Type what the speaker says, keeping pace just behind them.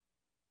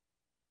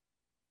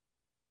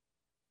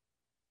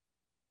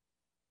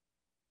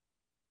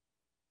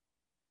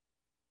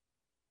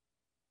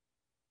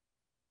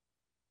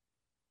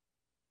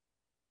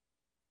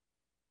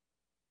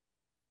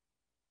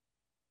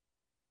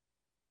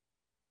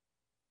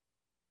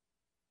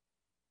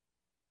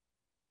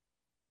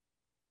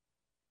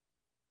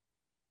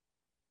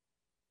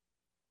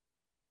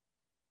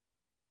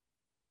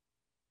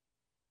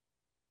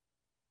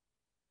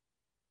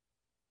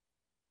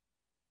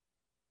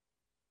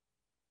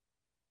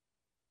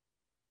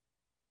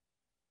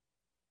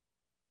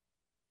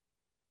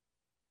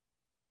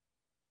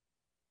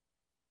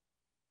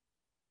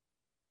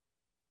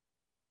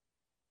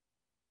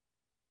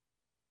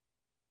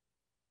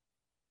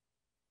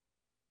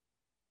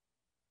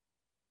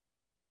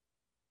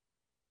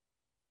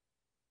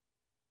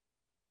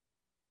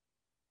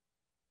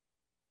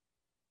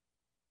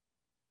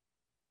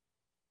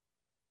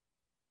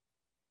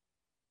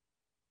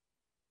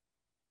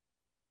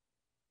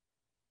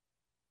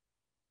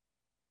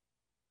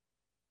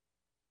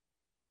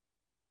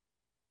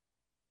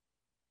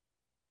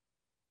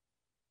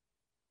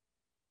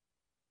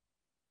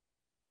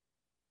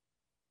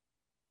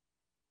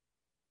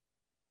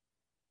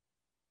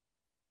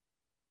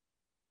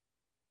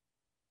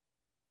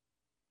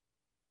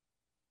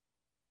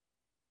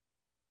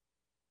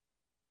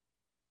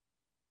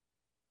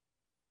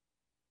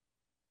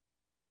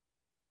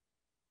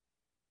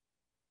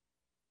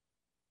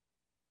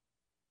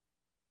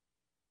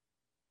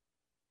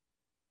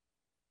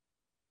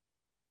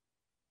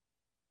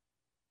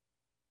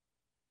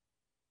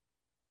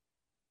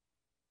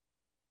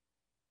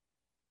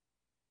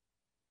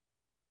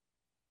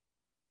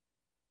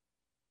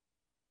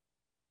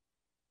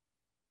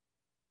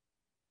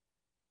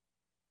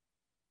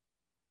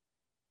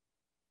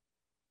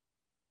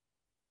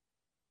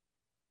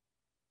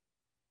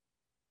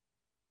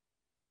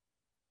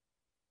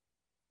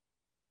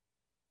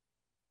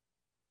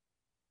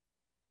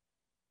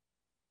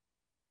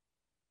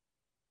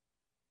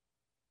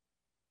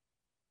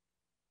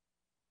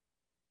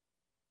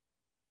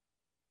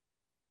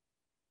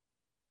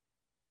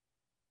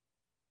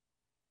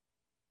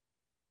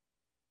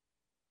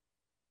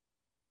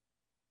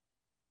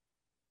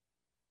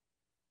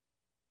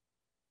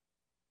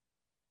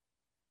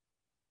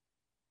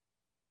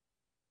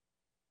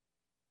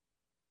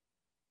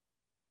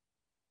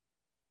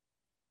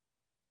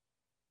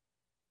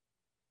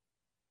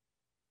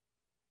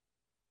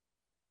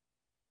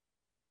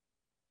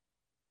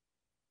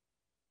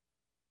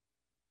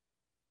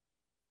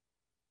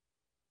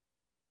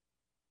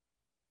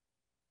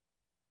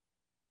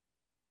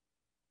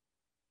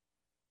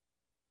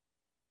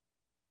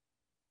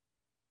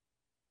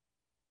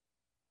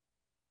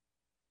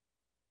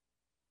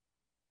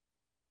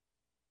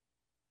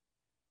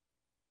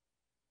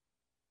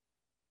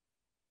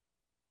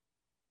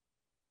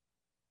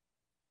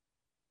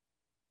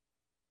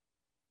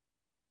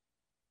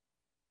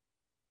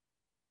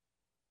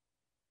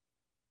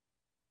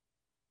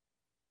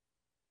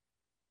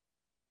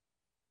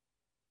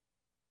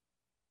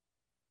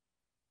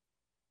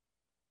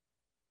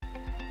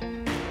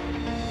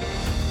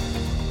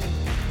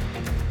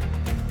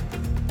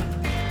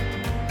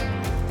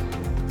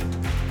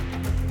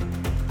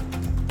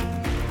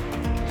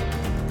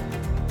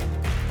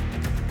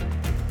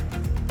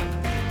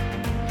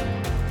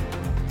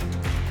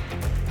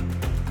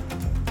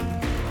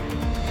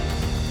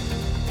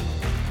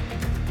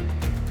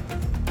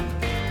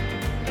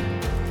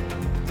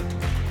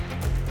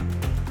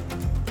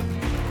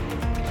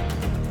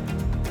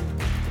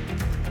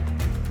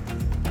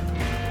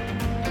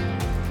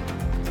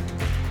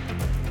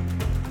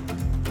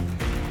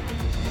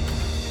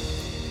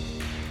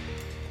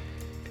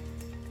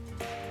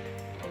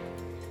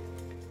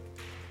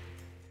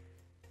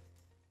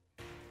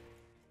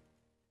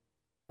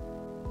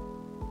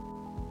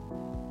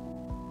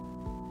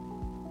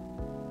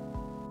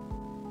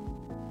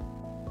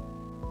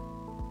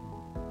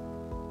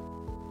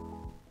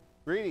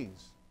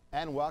Greetings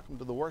and welcome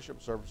to the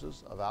worship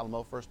services of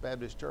Alamo First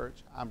Baptist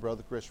Church. I'm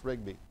Brother Chris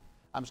Rigby.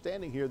 I'm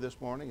standing here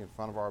this morning in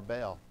front of our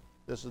bell.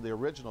 This is the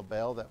original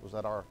bell that was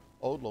at our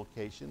old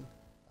location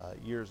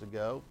years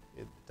ago.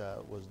 It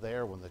was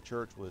there when the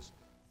church was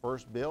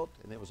first built,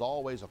 and it was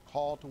always a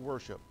call to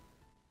worship.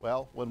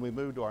 Well, when we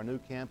moved to our new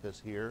campus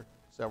here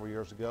several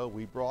years ago,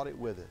 we brought it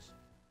with us.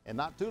 And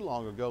not too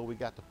long ago, we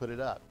got to put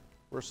it up.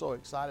 We're so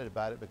excited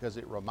about it because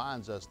it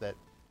reminds us that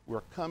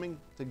we're coming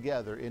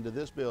together into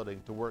this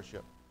building to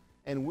worship.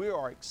 And we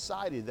are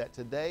excited that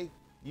today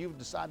you've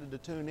decided to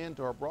tune in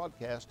to our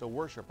broadcast to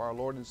worship our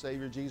Lord and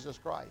Savior Jesus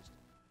Christ.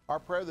 Our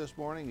prayer this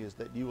morning is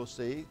that you will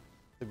see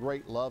the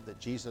great love that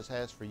Jesus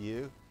has for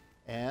you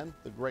and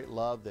the great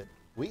love that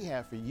we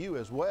have for you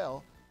as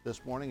well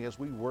this morning as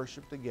we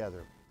worship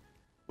together.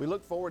 We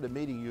look forward to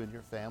meeting you and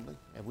your family,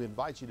 and we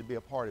invite you to be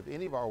a part of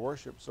any of our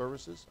worship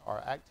services, our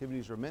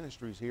activities or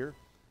ministries here.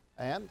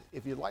 And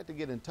if you'd like to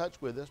get in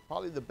touch with us,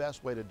 probably the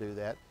best way to do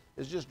that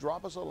is just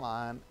drop us a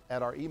line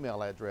at our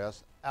email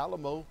address,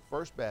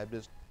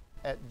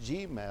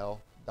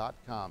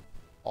 alamofirstbaptist@gmail.com.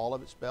 All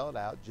of it spelled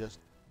out, just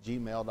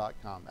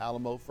gmail.com,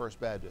 Alamo First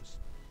Baptist.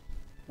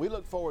 We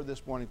look forward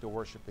this morning to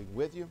worshiping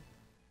with you.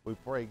 We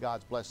pray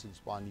God's blessings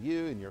upon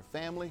you and your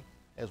family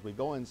as we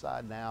go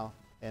inside now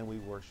and we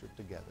worship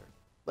together.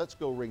 Let's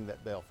go ring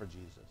that bell for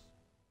Jesus.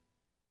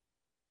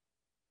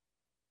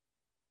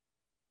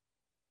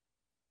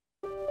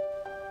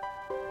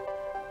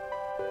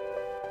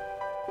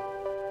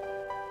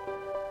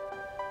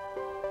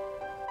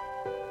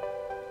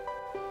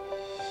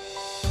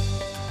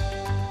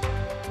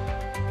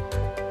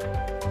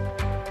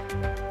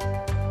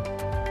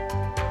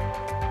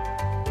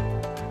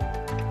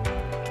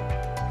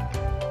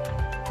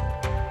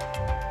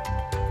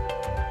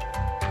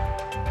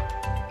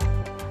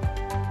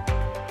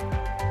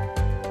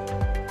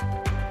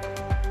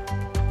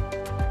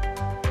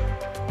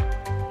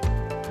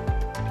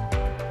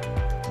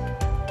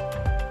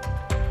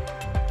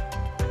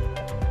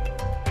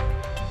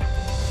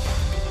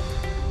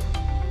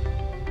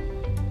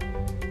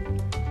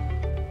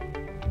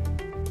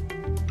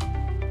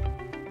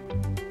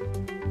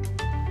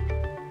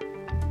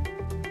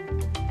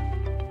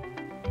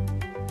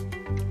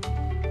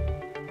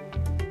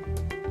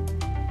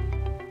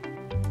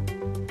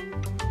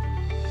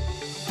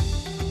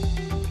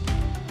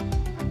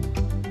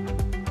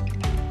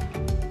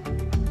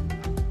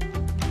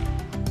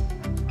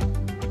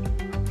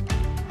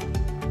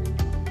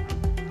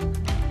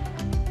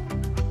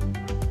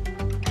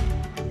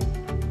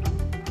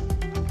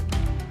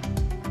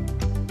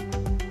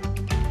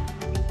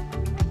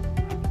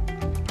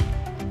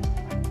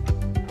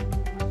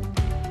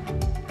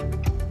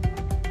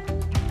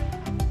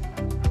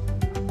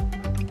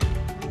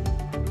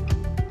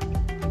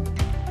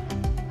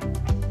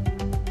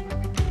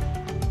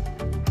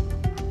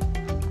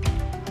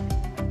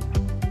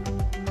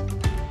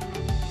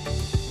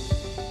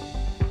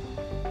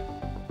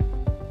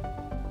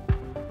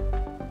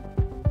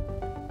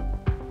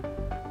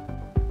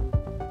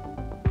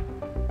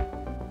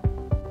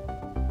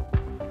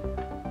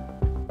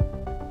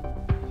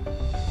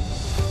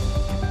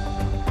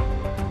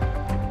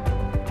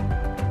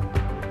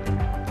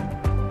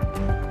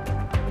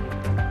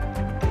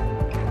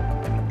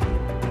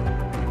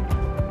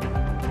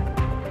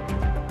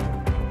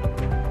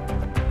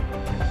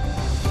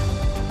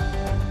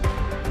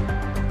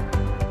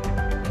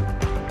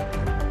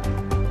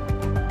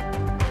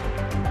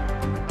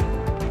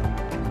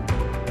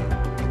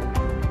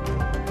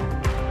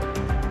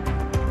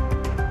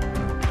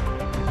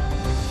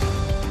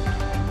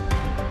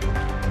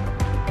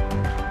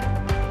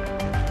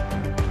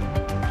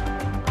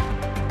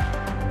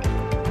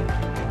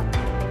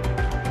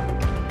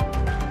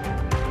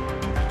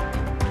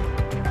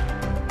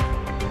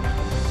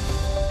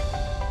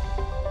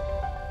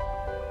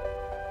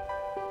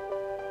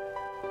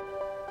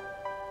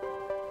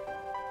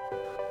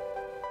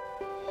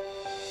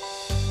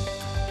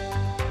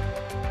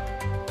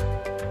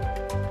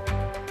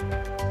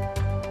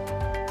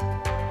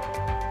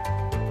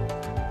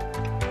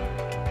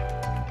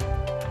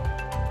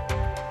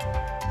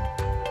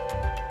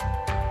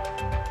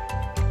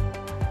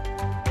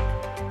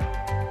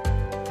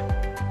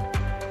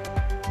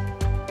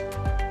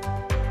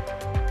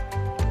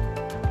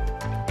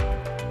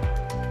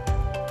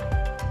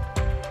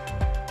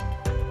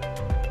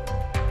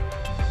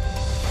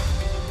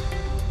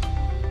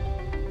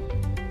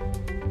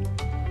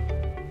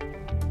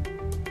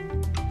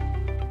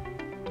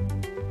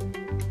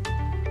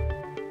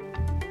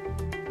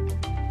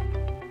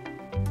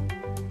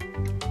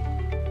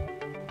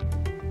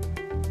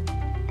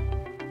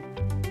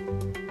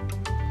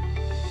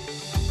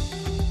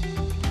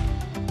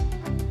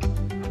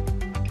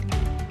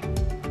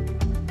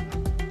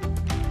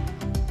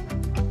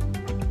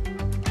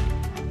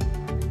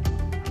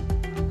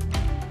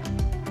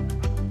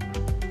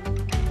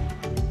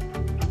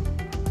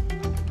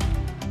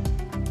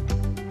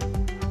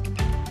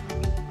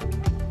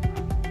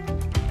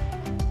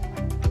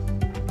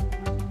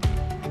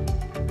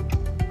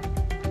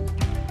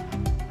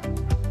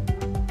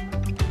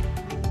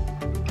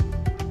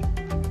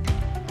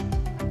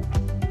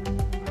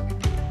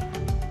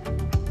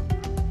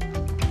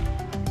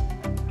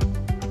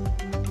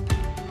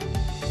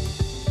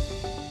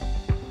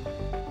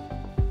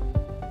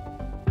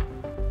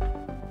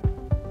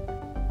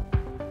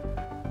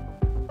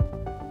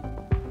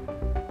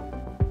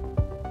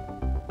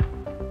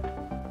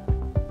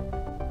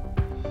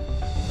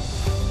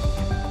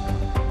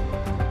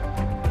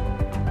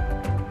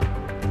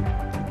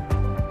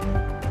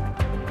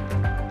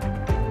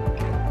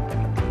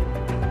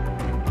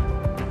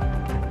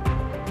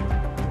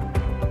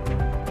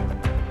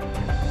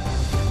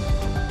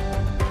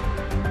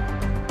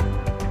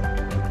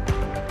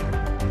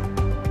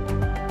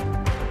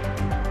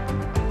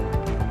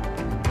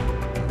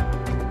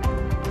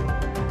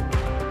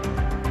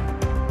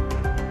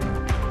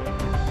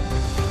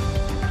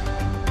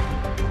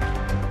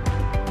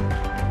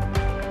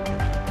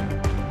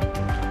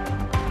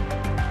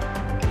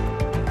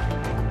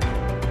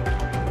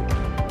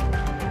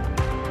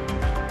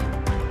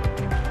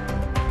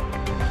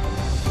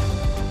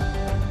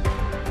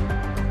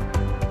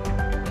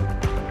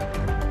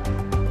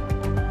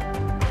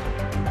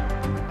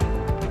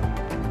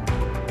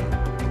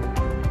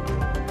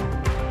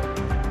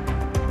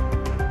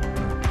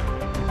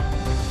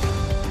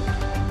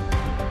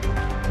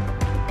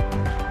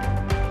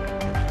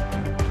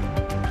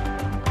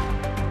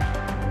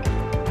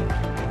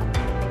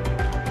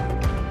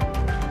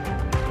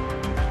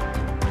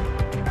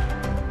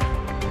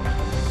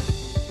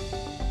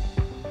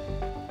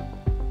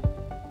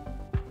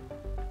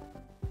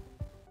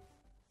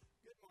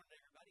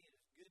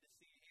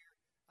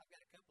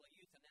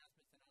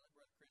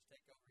 Chris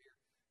take over here.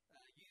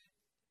 Youth,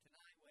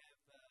 tonight we have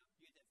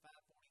youth at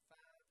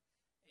 5:45,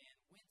 and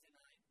Wednesday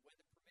night,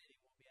 weather permitting,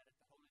 we'll be out at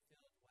the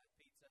Holyfield. We'll have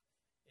pizza.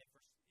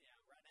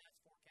 Right now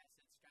it's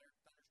forecasted scattered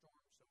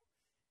thunderstorms, so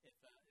if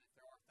there are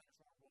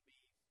thunderstorms, we'll be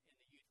in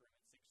the youth room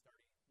at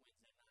 6:30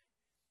 Wednesday night.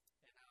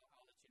 And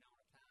I'll let you know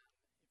on a time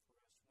if we're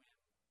going to swim,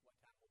 what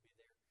time we'll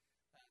be there.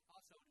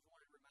 Also, I just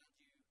wanted to remind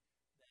you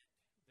that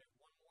there's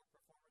one more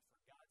performance for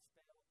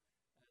Godspell.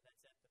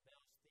 That's at the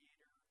Bells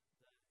Theater. If you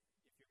remember,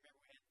 we had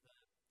the cast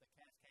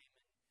came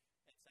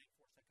and sang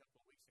for us a couple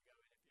of weeks ago.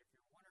 And if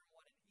you're wondering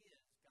what it is,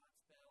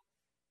 Godspell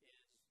is the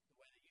way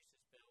they used to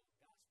spell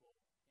gospel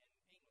in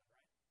England,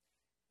 right?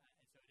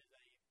 And so it is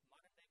a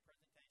modern-day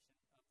presentation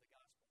of the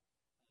gospel of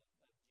Jesus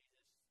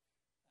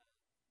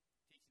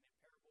teaching in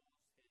parables,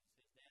 his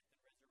death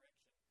and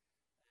resurrection.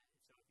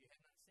 So if you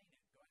have not seen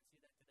it, go ahead and see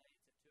that today.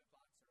 It's at 2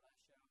 o'clock. It's their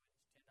last show, and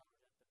it's $10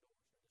 at the door.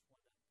 So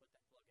I just wanted to put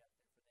that plug out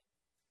there for them.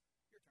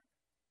 Your turn.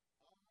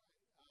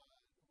 All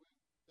right.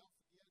 Don't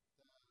forget,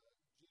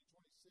 June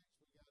 26th,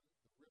 we got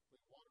the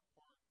Ripley Water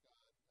Park for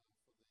the kids.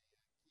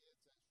 That's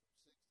from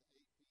 6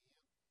 to 8 p.m.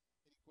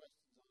 Any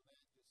questions on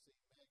that, just see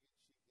Megan.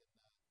 She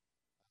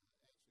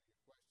can answer your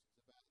questions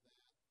about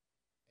that.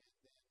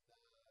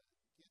 And then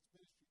Kids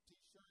Ministry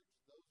T-shirts,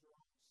 those are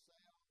on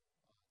sale.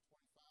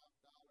 $20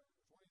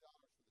 for the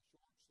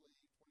short sleeve,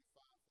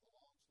 $25 for the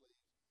long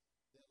sleeves.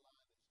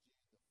 Deadline is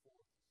June the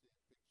 4th. You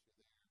see a picture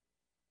there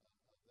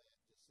of that.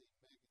 Just see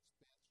Megan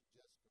Spence or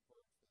Jessica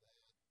Bird for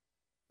that.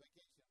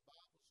 Vacation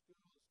Bible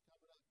School is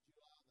coming up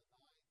July the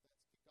 9th.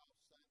 That's kickoff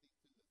Sunday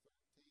through the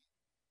 13th.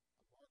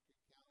 Mark your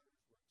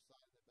calendars. We're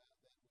excited about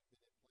that.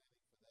 We've been in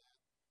planning for that.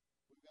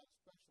 We've got a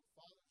special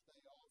Father's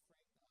Day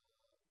offering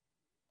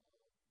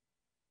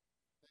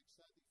next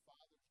Sunday,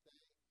 Father's Day.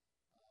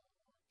 Our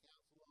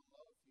account's a little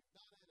low. If you've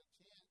not had a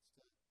chance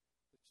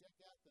to check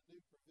out the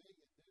new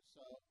pavilion, do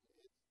so.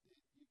 You're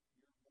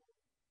more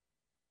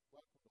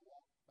welcome to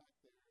walk back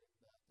there and take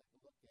a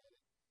look at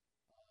it.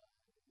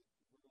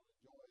 We're going to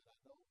enjoy it. I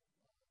know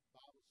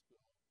Bible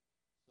school,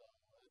 so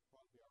that'd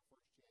probably be our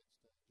first chance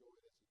to enjoy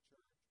it as a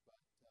church.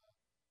 But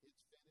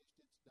it's finished.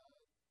 It's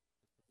done.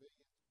 The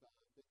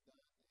pavilion's been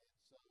done,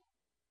 and so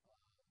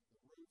the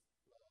roof.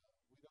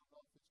 We don't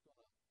know if it's going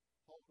to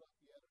hold up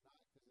yet or not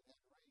because it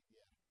hadn't rained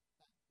yet.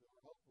 We're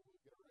hoping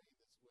we'll get a rain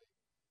this week.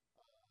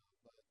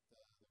 But the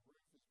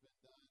roof has been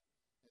done,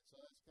 and so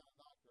that's kind of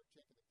knocked our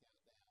chicken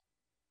account down.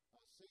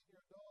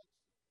 Senior adults,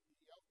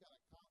 y'all got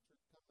a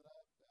concert coming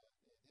up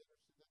in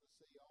Henderson,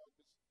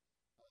 Tennessee,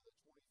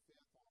 August the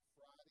 25th on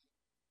Friday.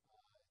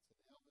 It's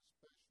an Elvis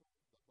special.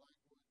 The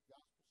Blackwood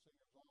Gospel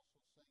Singers also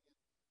singing.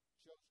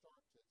 Show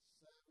starts at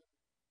 7,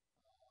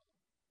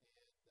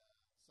 and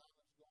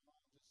silence going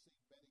on. Just see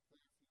Betty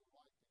Claire if you would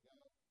like to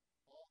go.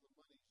 All the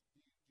money's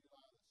due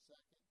July the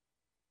 2nd.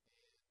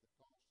 And the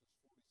cost is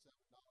 $47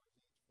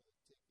 each for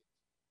the tickets.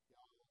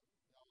 Y'all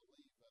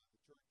leave the church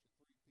at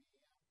 3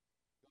 p.m.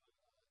 Going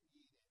to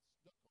eat at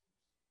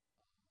Snookums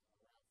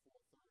around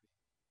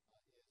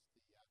 4:30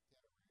 is the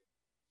itinerary.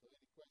 So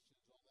any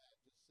questions on that,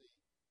 just see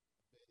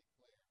Betty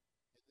Claire.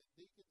 And the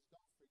deacons,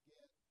 don't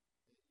forget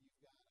that you've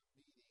got a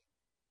meeting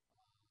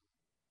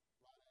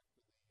right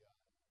after the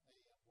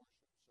AM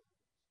worship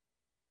service.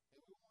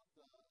 And we want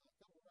a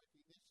couple of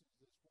recognitions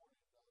this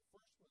morning. The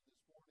first one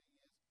this morning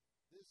is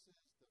this is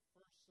the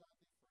first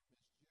Sunday for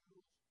Miss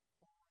Jules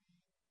Corrine.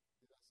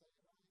 Did I say it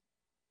right?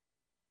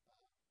 Corinne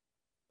Mulberry.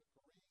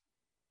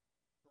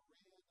 So I'm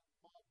going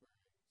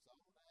to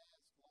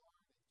ask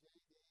Lauren and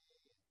JD and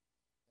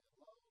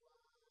Lola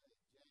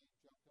and James,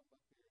 y'all come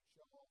up here and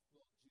show off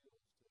little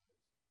Jules to us.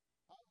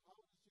 How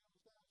old is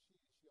Jules now?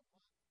 Is she a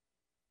month?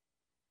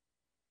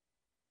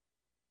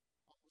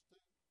 Almost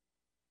 2? All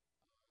right.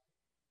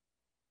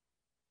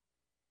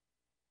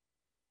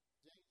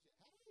 James,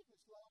 hey,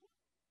 Miss Lola.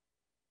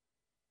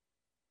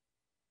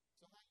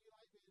 So how you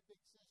like being a big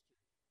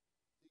sister?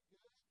 Is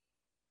it good?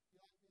 You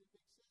like being a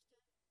big sister?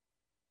 Yeah.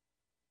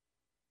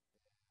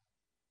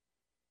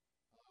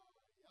 All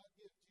right. Y'all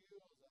give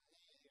Jules a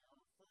hand here on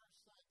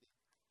first Sunday.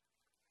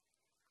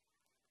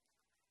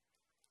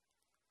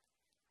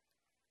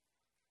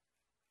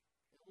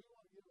 And we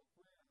want to give a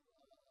prayer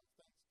of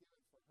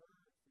thanksgiving for her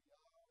and for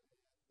y'all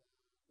and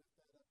lift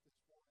that up this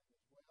morning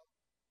as well.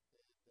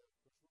 And, of course,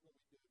 we're going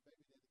to be doing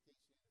baby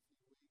dedication in a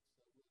few weeks,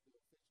 so we'll do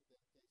official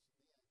dedication then.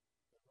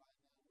 But right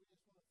now, we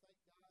just want to thank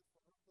God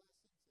for her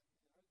blessings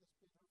and her this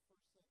being her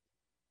first Sunday.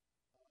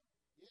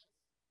 Yes.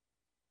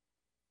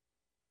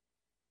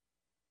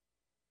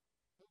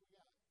 Who we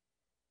got?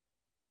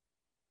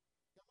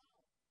 Come on.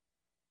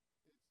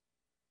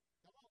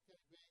 Come on,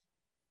 KB.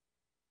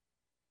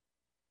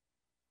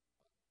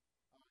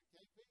 All right,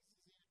 KB's is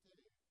here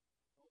too.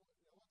 What's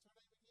her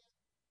name again?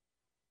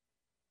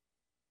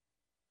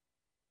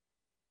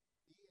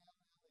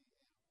 E-L-L-E-M.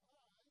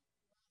 All right.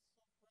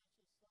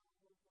 That's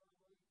so precious.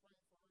 So we're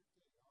praying for her too.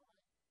 All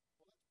right.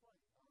 Well, let's pray.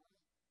 All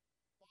right.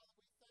 Father,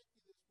 we thank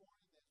you this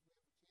morning as we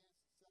have a chance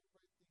to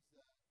celebrate these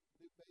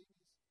new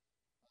babies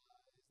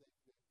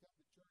as they've come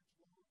to church,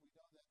 Lord. We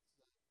know that's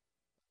the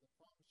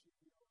promise of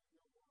your word.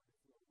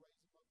 If we'll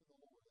raise them up in the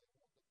Lord, they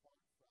won't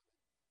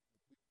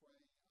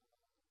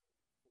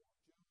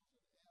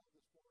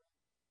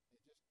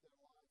just their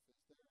life as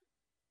they're just,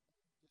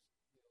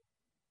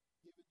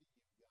 given to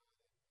you, God,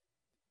 and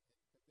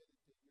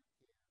committed to your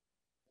care.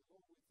 And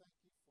Lord, we thank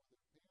you for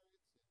their parents and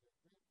their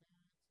grandparents and their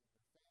families.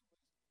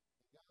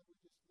 And God, we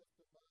just lift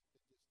them up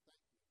and just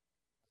thank you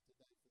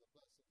today for the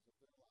blessings of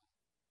their life.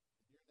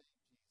 In your name,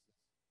 Jesus,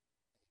 amen.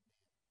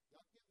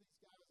 Y'all give these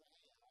guys a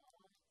hand, all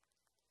right?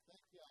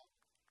 Thank y'all.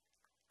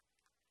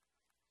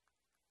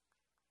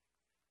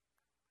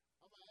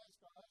 I'm going to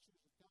ask our ushers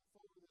to come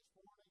forward this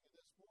morning. And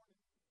this morning,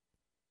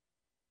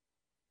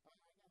 I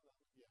got another,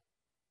 yeah.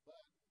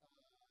 But we're going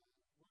to have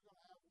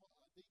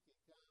a deacon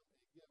come and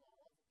give our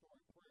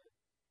offertory prayer.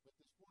 But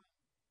this morning,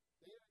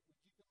 Derek, would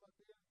you come up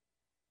here?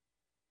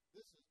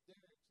 This is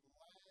Derek's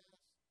last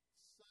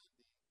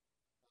Sunday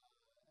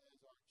as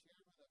our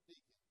chairman of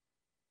deacon.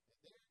 And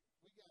Derek,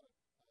 we got a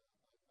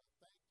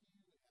thank you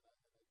and a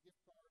gift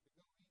card to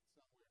go eat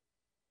somewhere.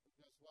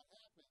 Because what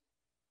happened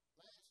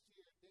last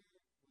year, Derek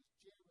was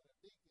chairman of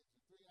deacons, and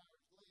 3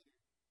 hours later,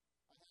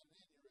 I had an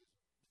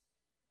aneurysm.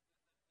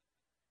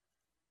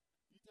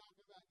 You talk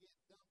about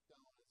getting dumped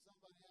on and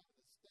somebody having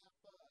to step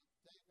up,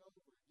 take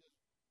over, and just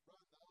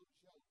run the whole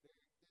show.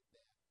 Derek did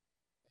that.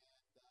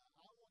 And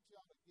I want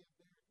y'all to give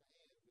Derek a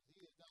hand because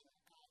he has done an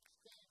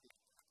outstanding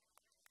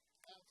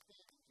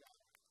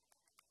job.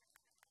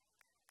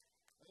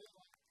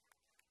 Anyway,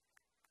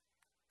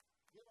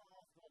 give our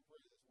offering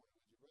prayer this morning,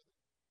 would you, brother?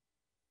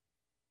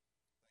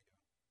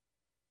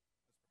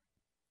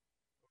 Thank you. Let's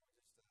pray. Lord, we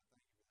just thank you for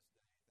this day.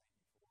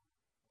 Thank you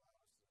for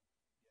allowing us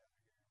to gather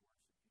here and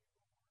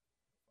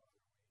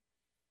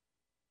worship you,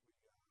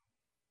 Lord.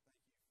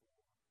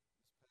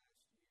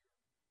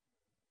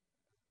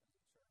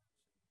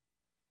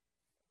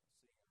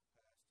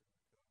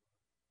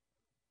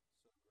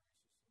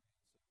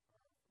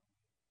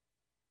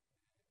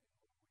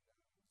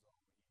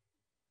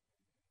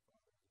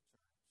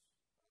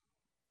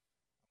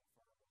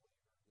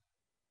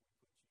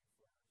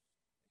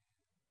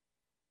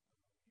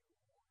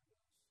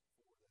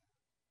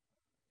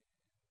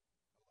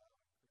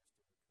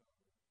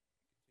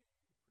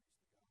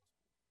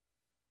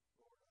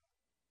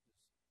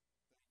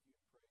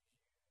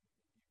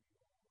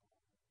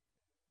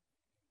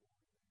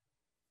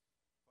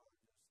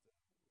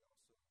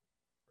 we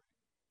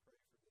thank you for this past year as a church and seeing our pastor recover so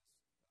graciously and so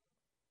powerfully.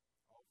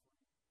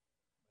 And Lord, we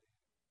know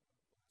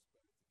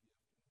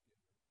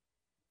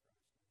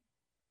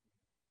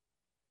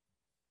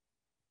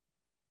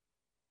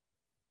it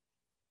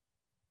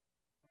was all you.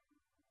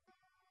 And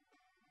Father, as a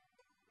church, I'm a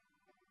firm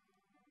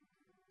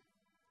believer that we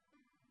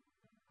put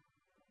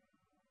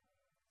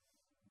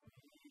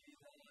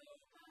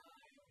you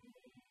first,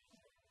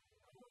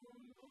 and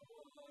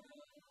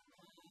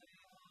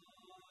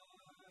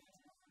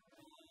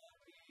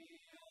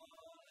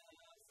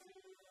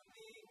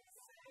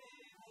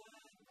you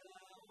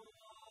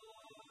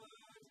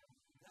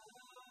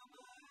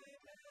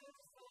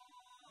rewarded us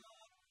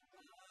for that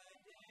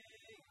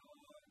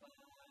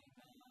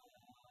in allowing Chris to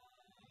recover and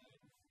continue to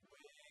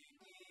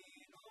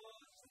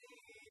preach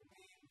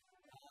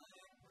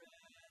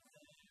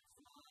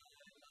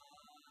the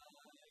gospel.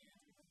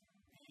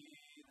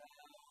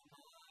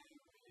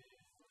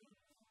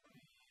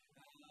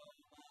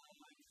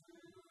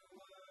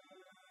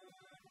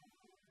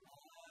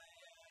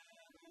 Lord,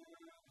 I just thank you and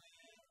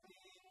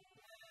praise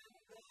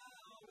you and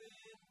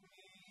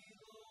give you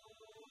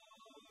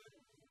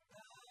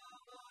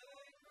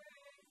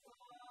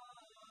all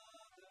the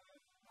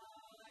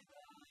honor and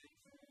glory there.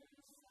 Father,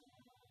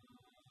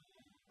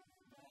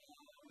 just we also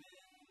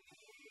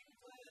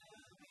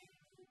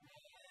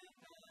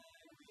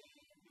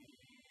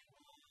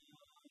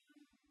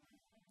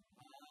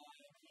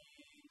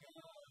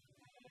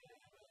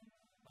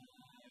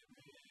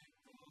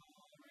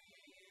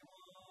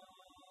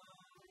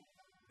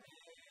pray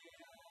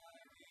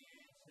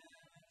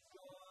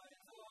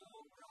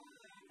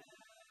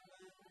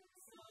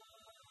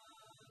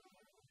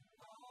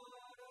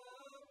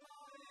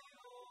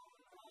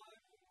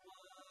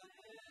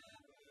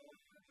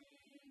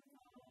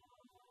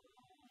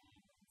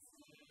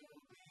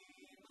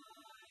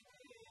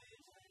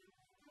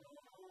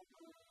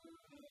for this offering. May it bless both the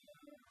gift and the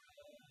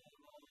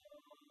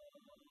giver. In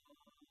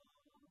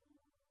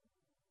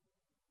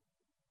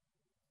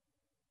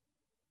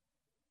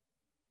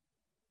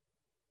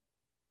Christ's name,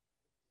 amen.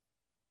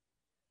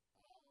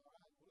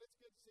 Well, it's good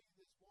to see you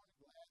this morning.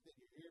 Glad that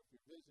you're here. If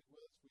you're visiting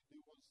with us, we do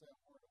want to say a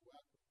word of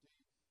welcome to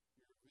you. If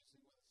you're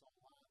visiting with us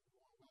online, we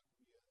want to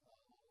welcome you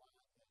online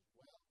as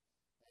well.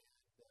 And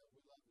we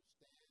love to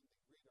stand and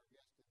greet our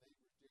guests and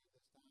neighbors during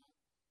this time and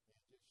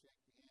just shake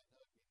your hand,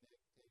 hug your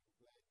neck, tell you we're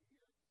glad you're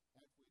here.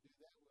 After we do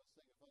that, we'll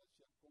sing a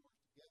fellowship chorus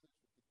together as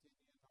we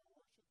continue in our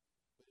worship.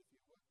 But if you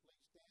would,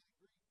 please stand and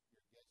greet your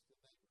guests and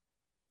neighbors.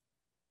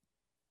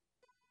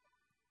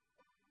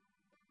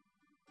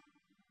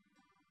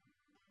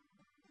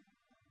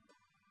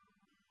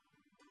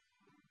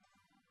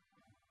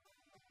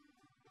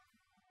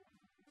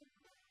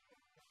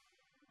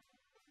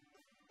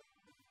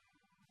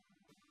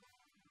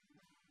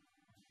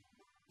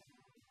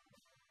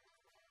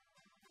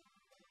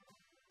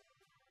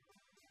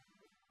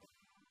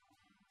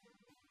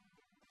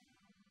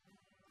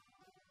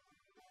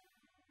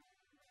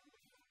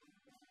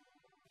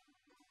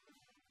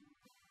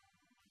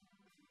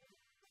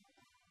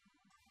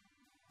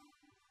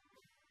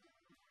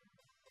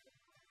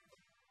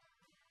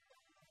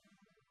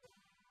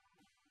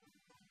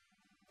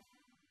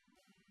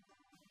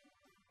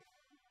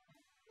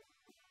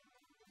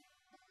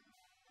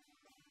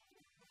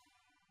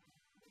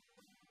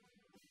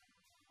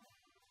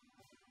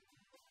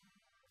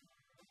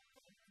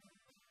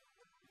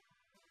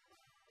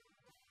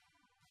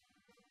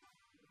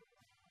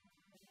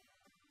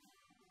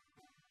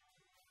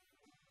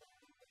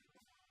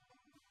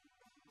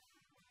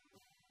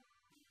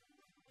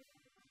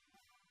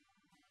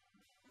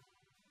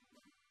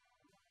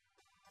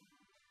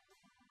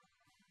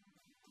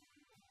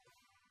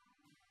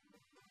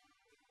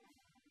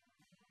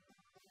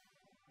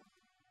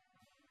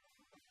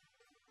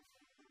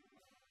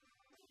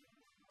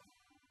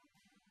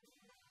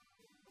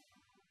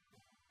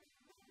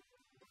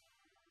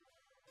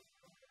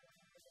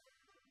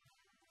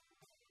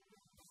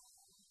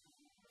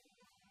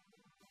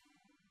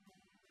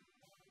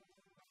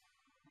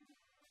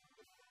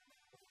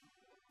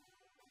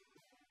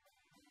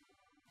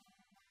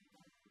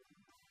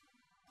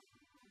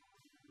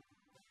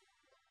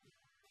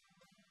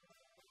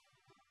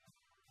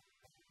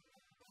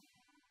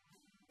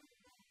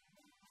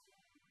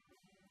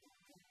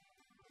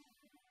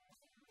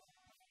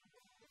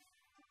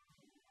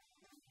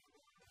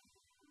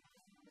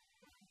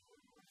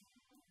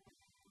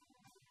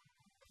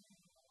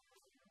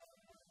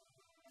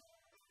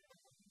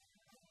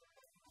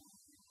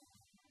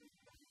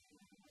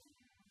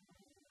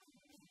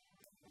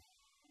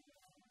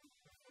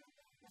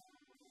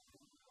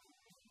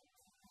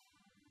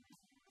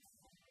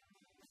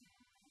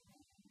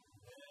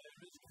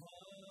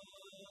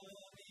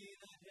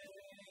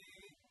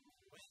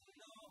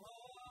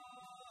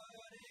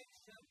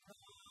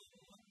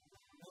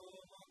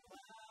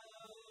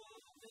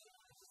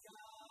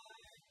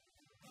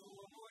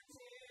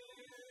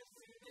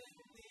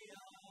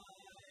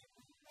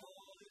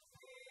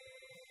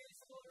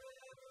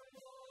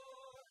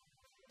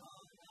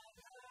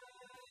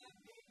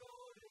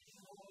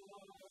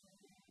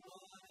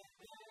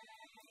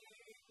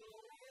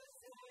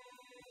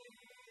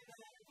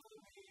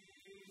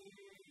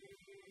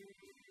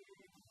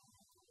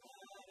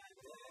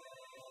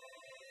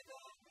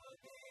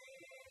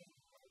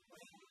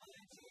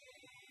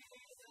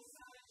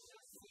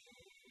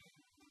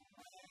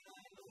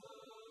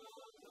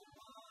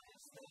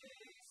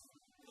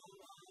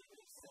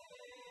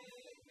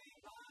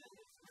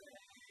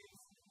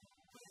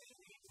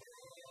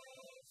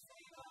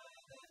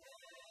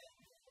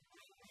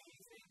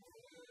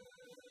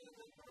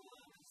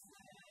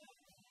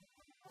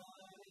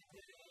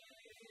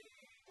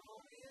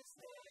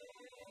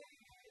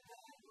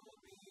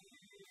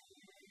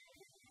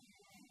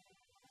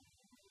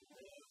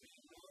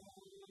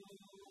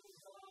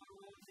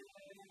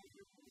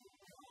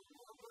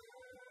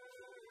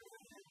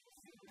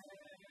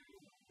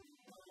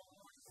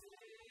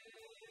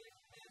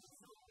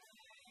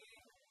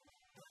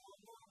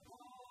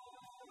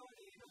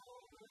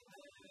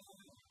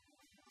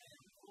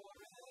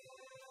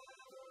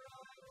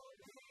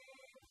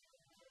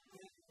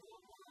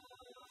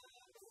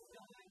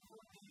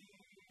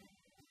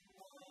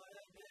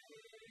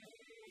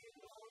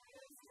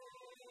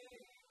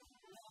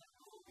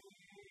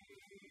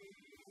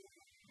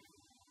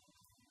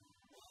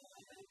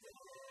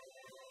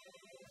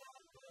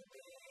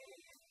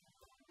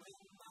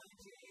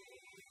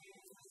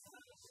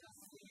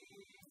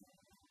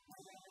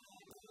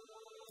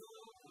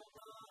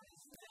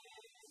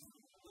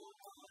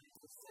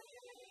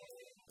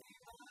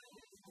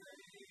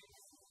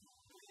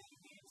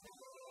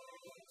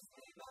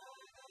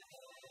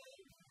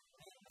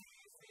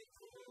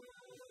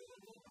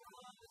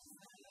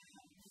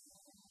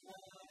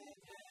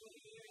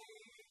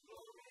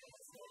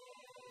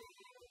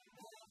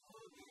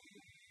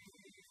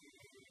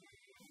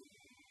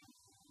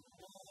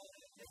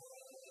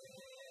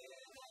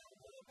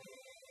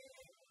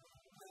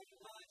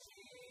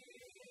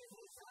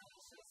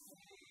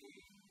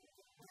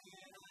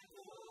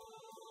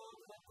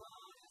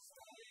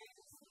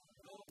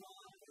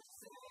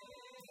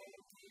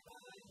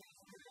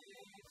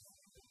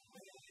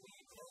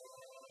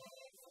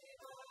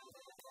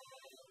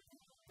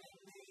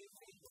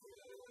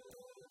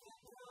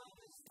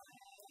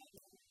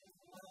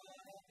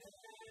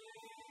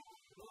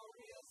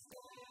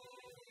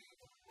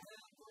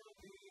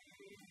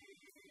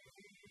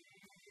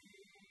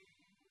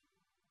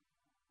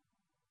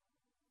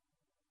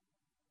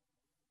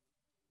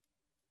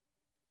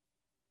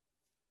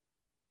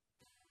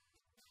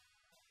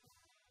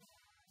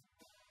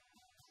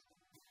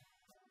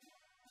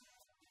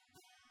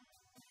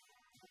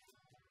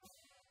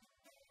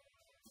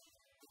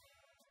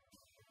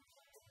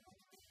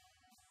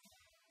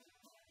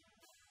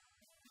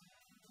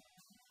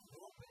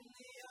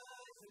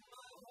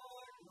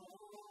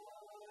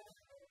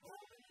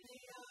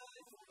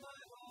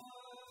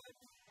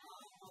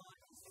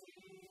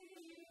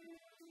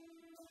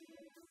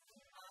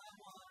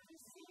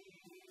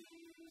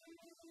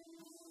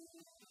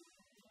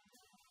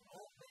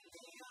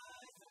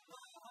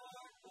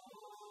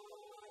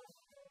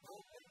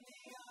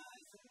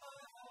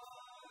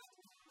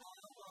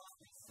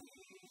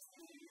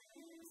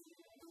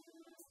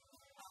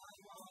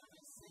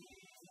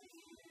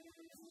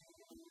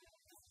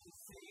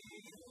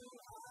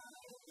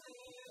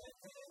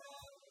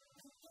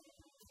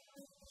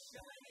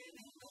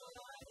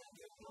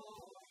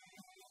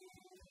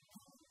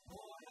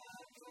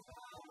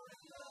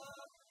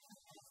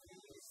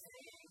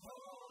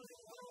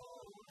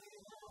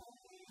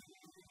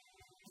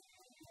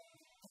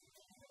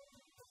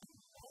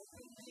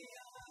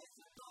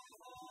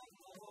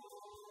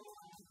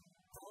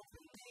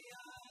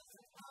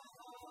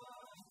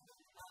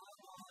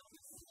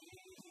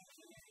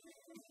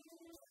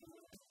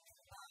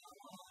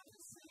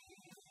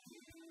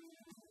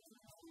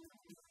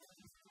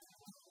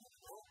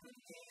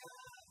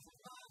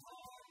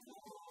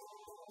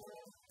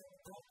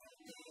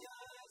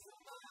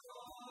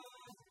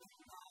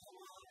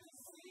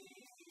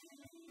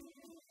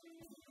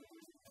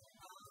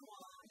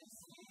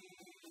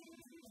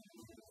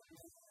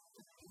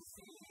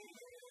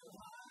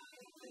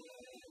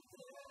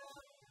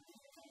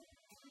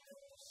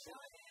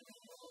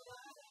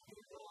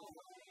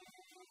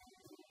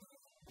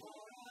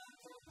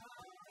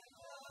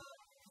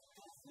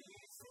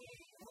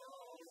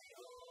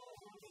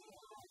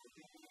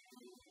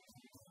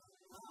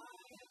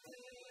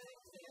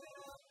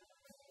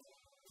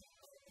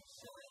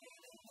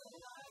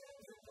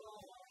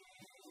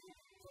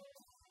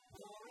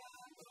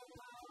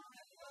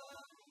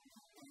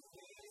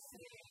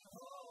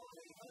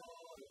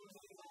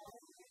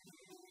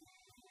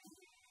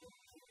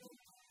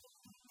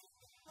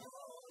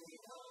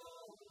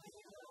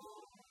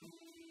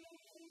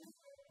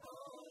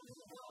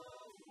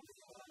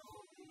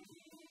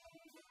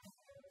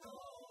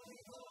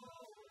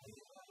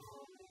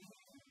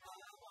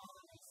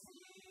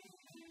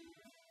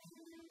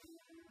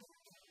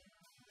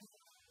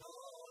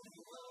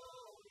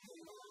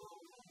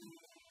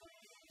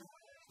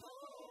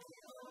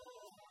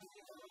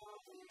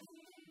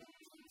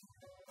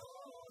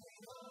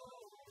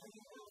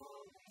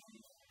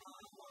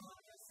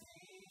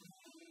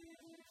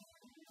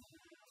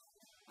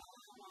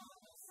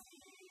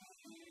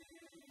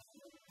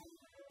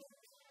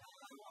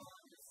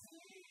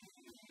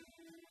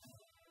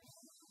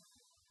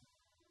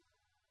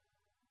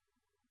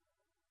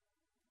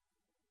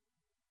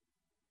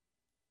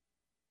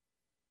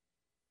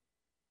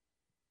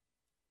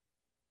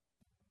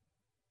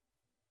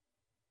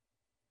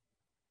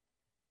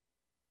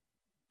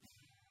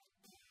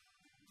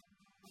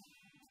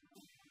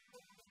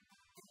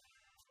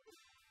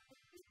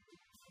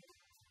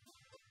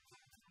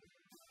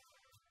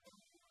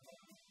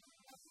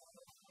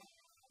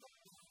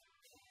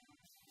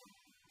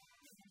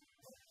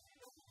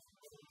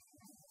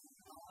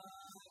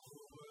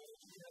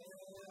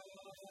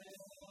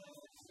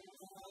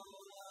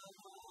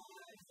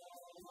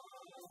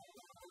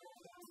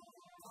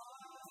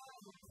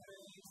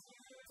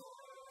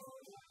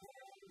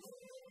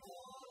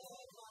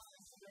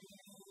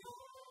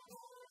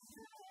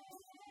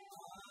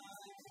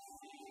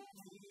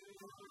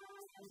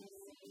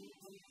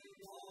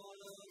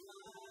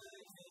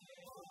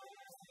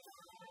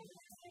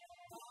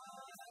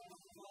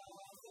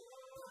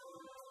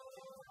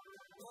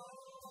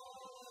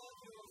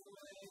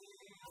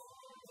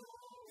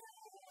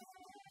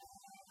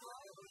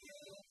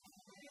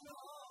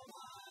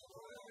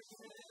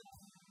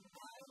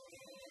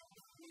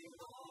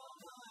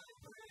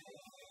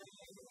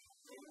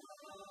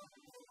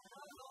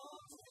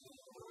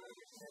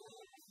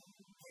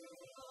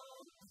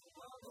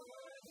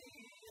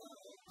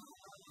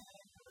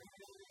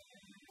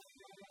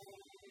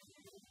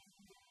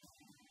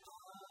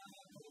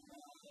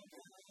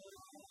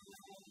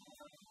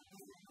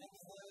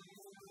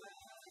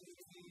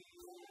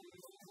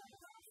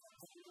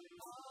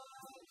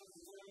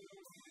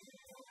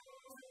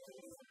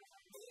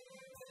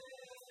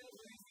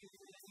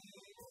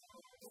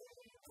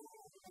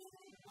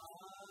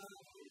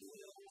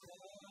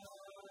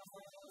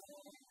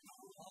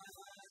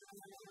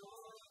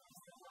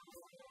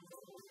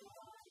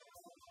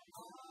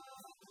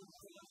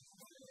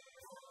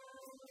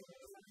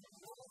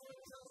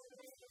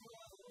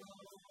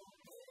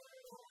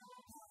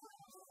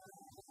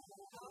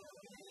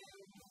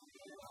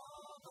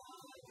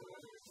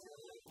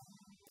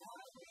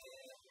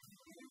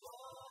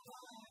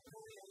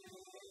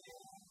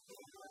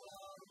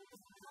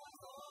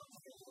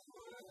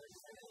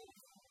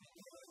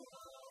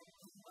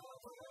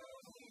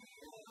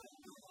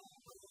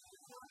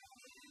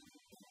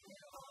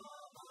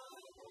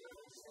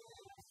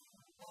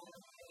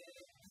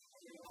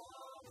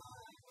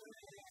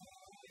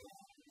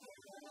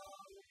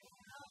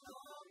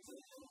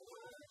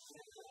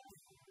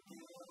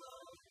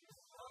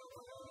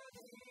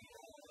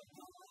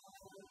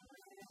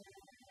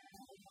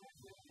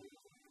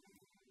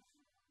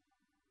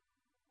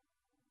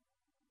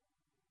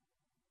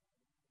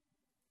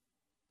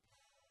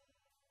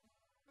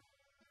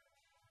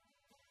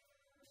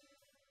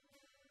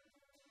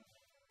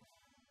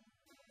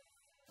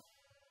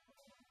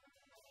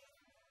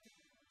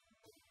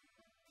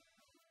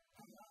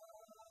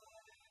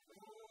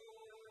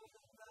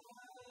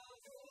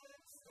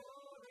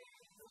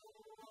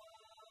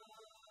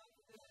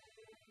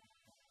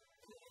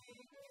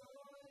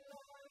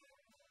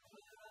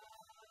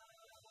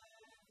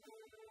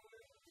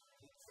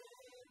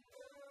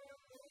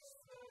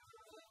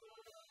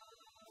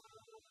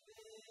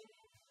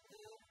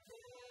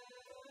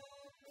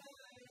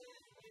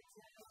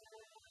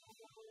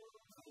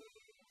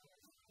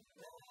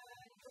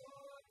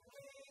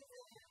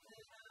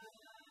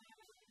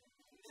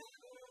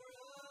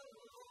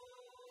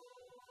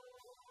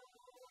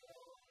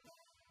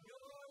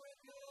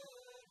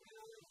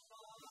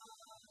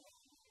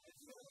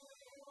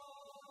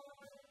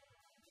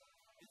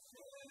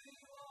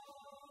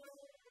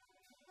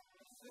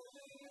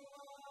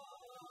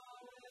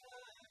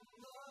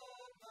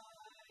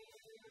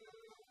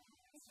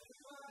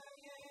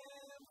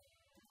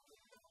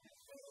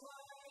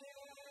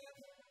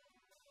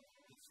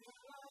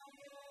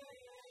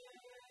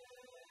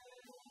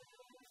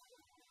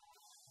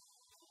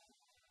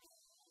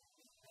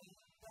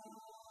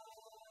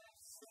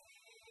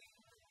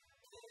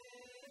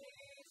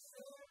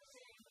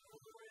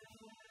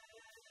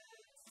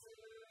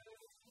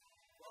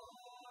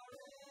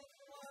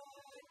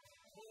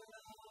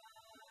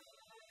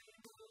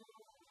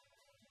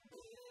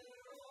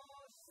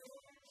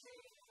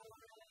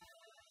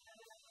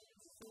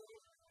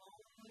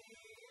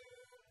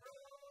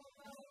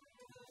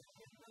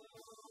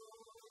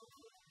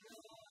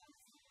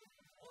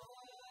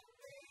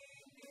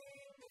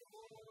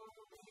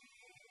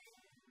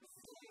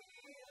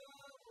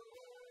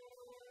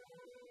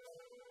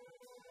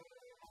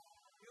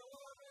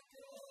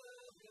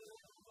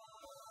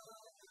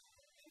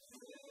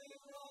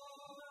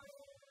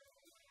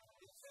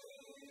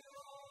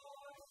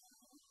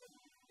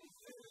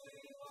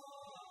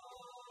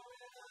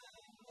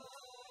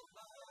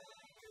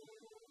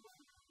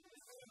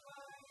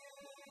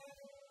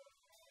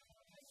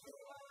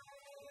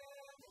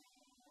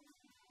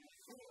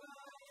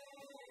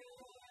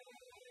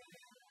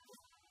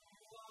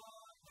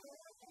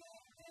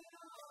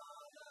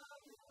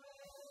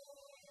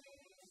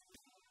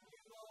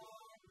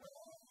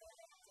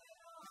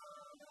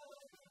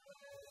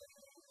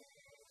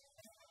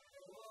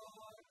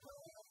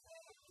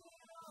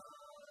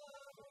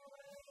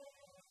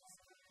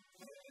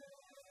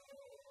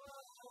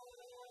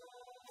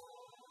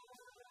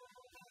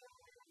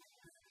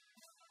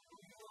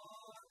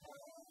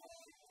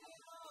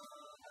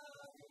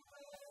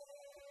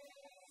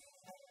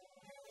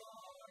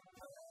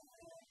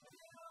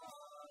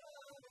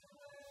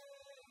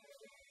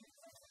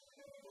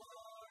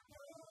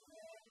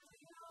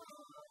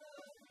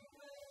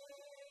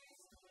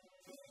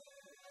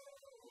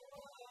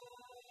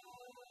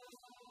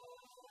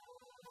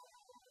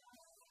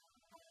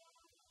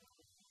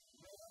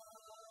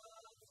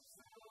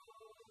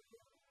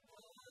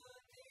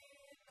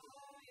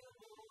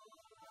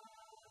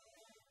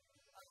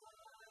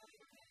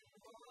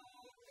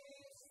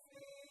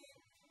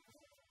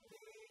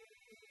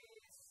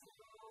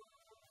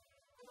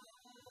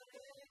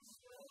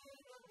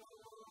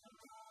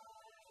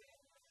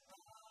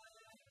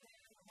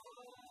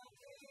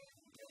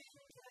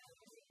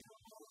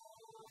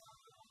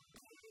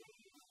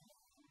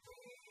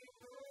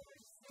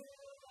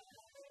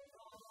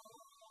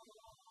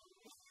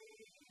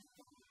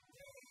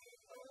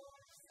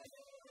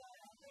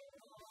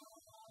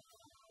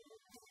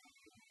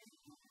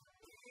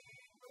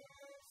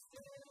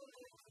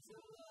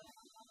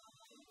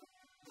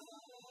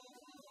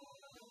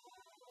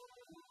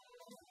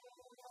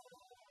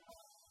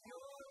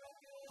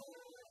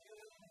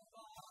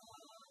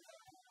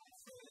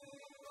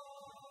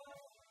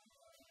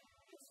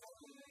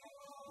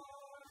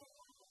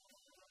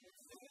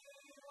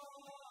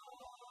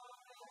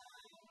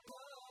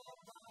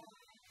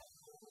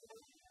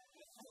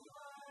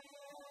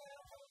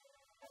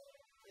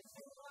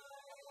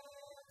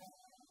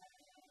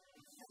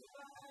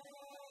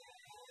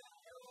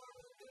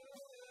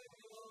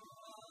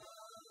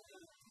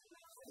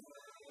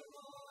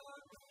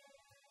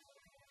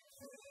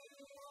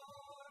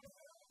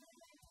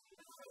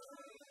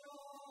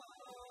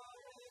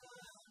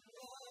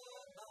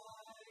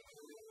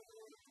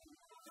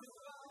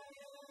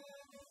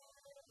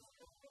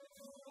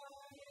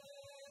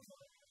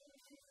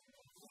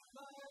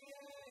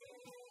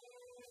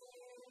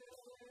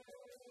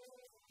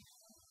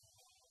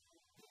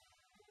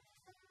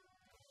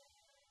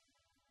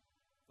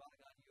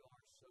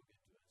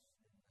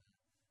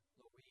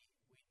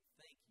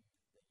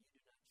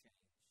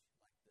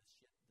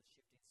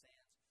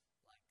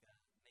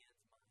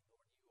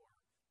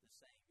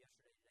 the same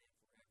yesterday, today,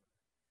 and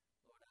forever.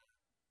 Lord, I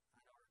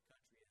know our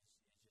country is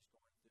just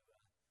going through a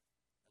time right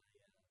now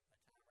where it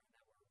seems like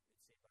we're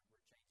changing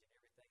everything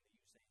that you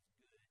say is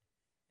good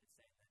and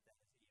saying that that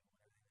is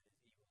evil, and everything that is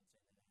evil and saying that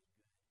that is good.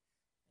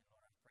 And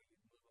Lord, I pray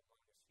you'd move among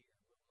us here,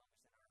 move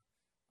among us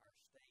in our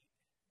state,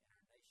 in our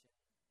nation.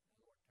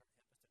 Lord, help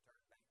us to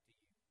turn back to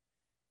you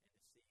and to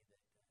see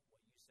that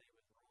what you say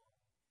was wrong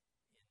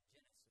in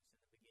Genesis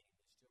in the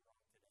beginning is still wrong today.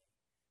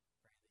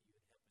 Pray that you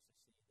would help us to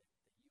see that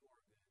you are good, you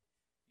are loving,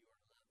 but you are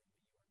just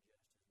as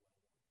well, Lord.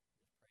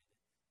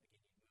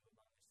 Just pray that, again, you'd move among us today, Lord. We love you. Thank you for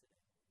loving us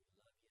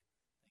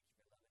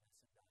and dying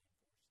for us. And we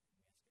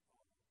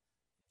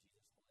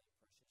ask it all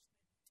in Jesus' holy and precious name.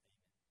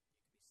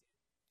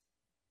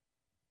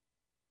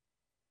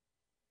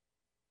 Amen. You can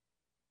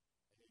be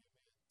seated. Amen.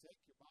 Take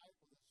your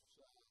Bible this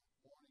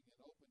morning and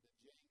open to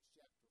James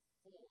chapter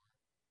 4. And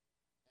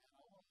I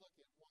want to look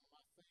at one of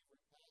my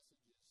favorite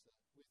passages with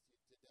you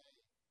today.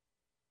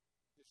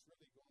 Just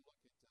really going to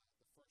look at the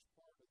first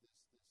part of this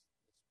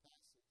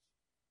passage.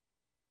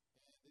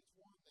 And it's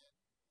one that in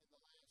the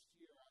last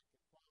year I can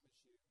promise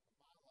you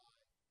my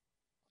life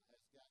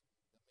has gotten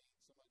to mean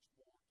so much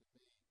more to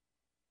me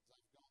as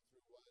I've gone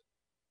through what I've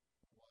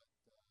gone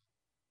through.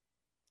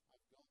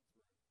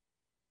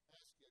 I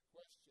ask you a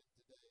question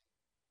today.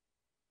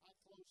 How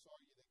close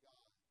are you to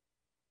God?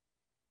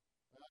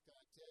 Well, can I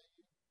tell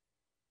you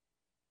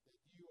that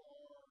you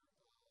are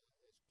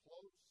as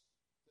close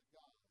to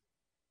God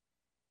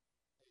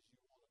as you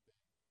want to be?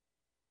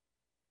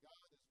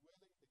 God is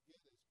willing to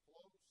get as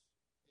close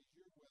as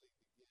you're willing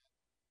to get to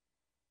Him.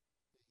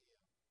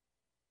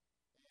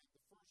 And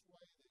the first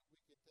way that we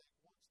can take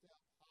one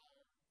step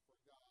higher for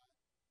God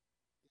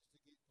is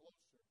to get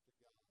closer to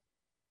God.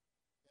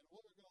 And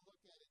what we're going to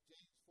look at in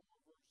James 4,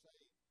 verse 8,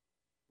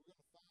 we're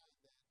going to find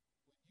that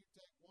when you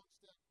take one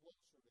step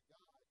closer to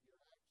God, you're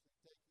actually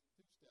taking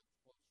two steps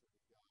closer to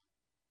God.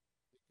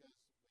 Because when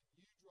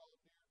you draw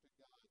near to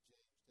God,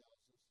 James tells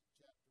us in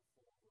chapter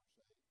 4, verse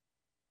 8,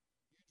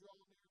 you draw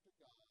near to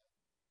God,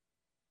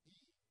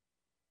 He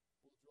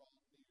will draw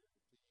near to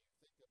you.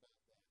 Think about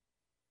that.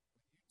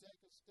 When you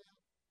take a step,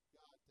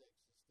 God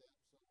takes a step.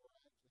 So we're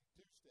actually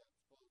two steps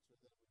closer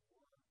than we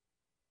were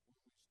when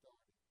we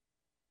started.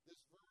 This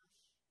verse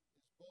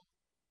is both a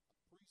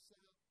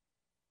precept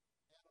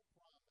and a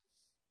promise.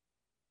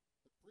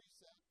 The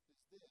precept is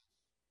this: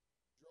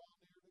 draw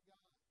near to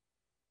God.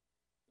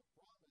 The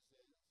promise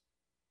is,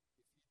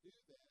 if you do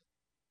that,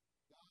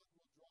 God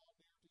will draw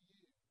near to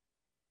you.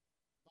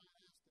 You might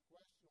ask the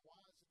question,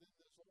 why is it in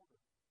this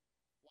order?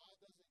 Why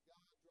doesn't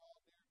God draw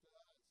near to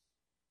us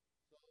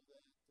so that we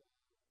would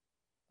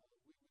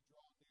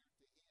draw near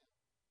to Him?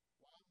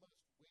 Why must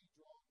we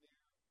draw near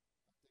to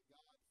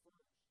God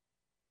first?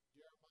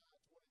 Jeremiah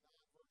 29,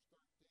 verse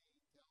 13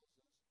 tells us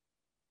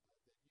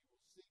that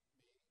you will seek me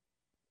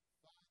and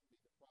find me,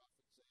 the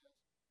prophet says,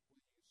 when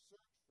you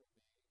search for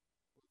me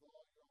with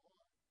all your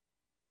heart.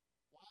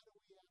 Why do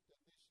we have to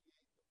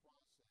initiate the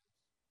process?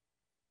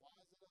 Why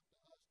is it up to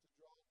us to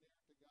draw near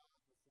to God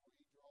before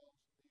He draws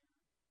near to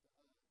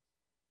us?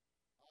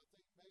 I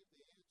think maybe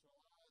the answer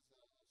lies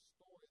in a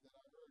story that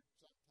I heard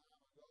some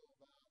time ago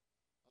about an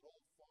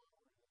old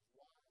farmer and his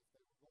wife. They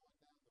were going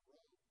down the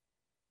road and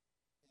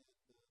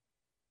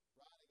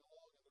riding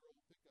along in their old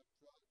pickup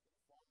truck,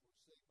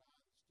 and the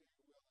farmer was sitting behind the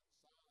steering wheel in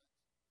silence,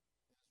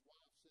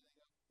 and his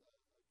wife sitting up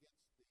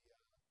against the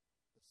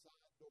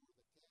side door of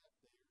the cab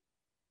there.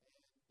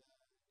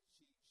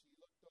 And she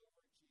looked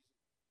over and she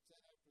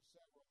said, after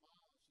several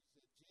miles, she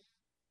said, Jen,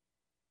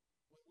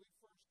 when we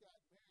first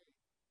got married,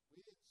 we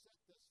didn't sit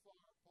this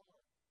far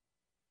apart.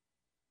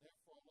 There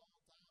for a long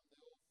time, the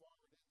old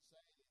farmer didn't say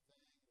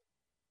anything.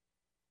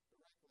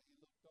 Directly he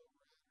looked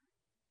over at her,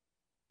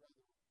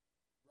 rather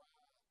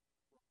dry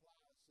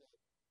reply said,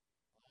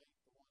 I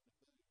ain't the one to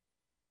move.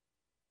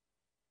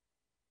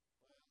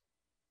 Well,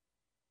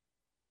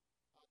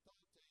 I'll talk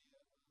to you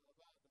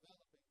about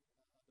developing a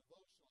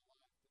devotional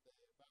life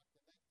today, about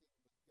connecting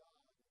with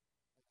God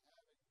and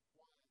having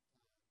quiet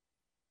time.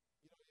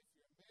 You know, if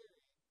you're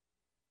married,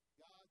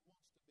 God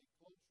wants to be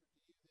closer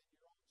to you than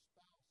your own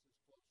spouse is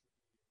closer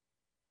to you.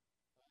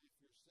 If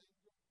you're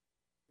single,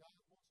 God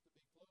wants to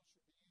be closer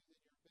to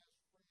you than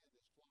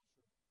your best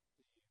friend is closer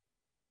to you.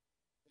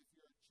 If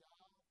you're a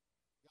child,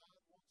 God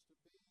wants to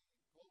be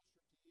closer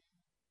to you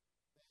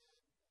than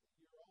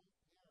your own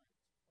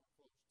parents are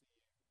close to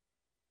you.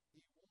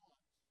 He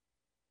wants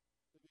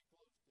to be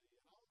close to you. And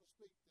I want to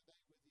speak today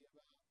with you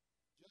about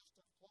just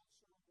a closer walk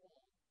with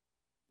Jesus.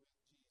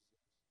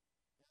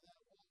 And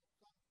that walk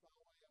comes by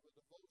way of a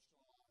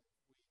devotional life.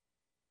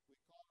 We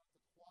call it the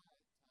quiet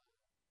time.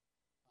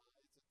 It's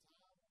a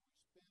time when we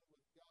spend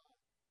with God.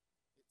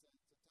 It's a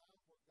time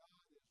where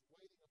God is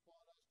waiting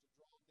upon us to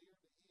draw near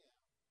to Him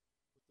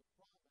with the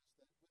promise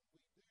that when we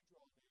do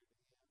draw near to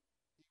Him,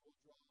 He will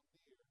draw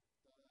near to us.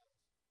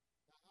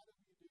 Now, how do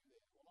you do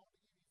that? Well, I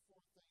want to give you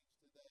 4 things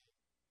today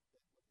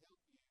that would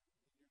help you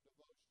in your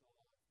devotional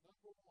life.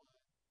 Number 1,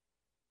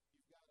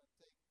 you've got to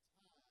take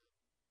time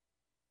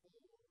for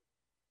the walk.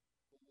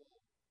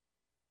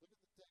 Look at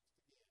the text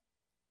again.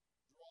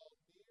 Draw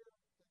near to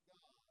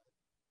God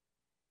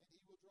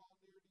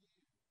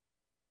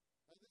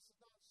is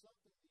not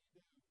something that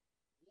you do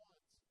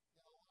once in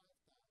a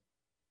lifetime.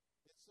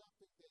 It's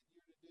something that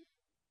you're to do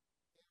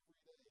every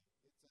day.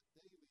 It's a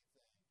daily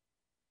thing.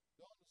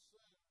 Don't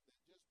assume that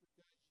just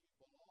because you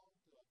belong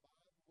to a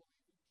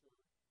Bible-believing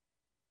church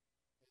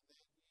and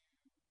that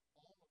you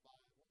own a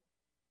Bible,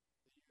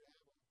 that you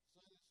have a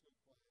Sunday school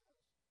class,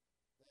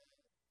 that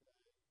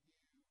you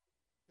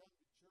come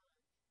to church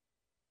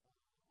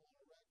on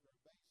a regular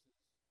basis,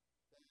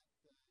 that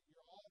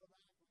you're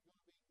automatically going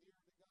to be near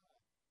to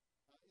God.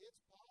 It's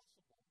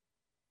possible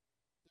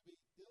to be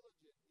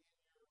diligent in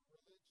your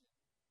religion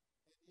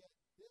and yet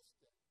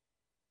distant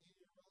in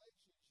your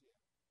relationship.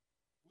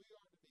 We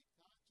are to be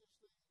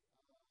consciously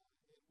and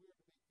we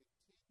are to be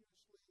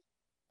continuously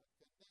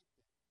connected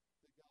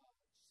to God,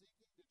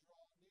 seeking to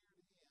draw near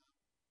to Him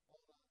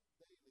on a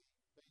daily basis.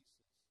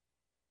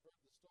 Heard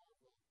the story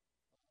of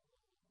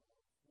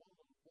one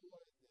little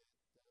boy that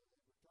had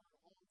returned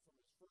home from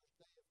his first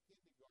day of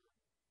kindergarten.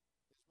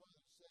 His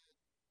mother said,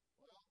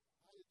 "Well,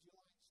 how did you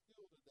like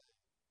school today?"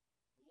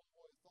 The little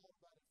boy thought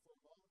about it for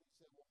a moment. He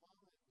said, "Well,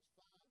 Mama, it was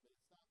fine, but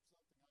it's not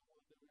something I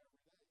want to do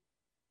every day."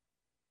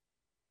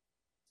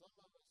 Some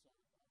of us are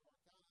kind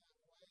of that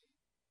way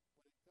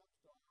when it comes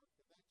to our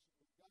connection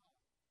with God.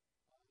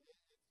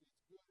 It's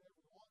good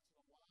every once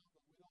in a while,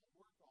 but we don't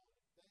work on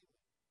it daily.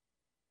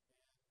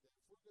 And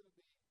if we're going to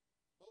be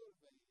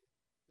motivated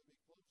to be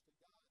close to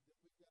God, then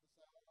we've got to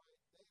say, all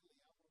right, daily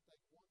I'm going to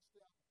take one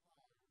step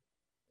higher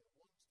and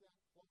one step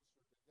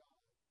closer to God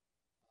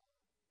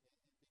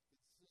and be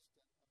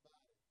consistent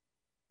about it.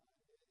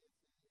 It's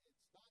not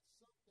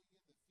something in the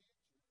future.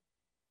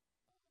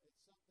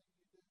 It's something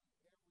you do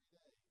every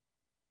day.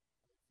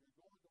 If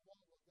you're going to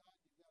walk with God,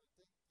 you've got to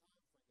take time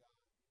for God.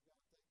 You've got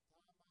to take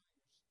time out of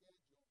your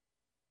schedule and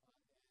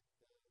make time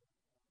for Him.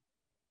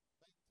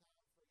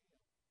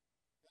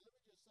 Now, let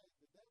me just say,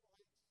 the devil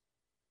hates.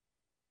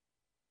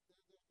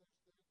 There's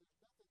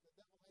nothing the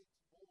devil hates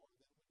more than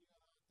when you and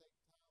I take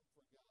time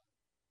for God.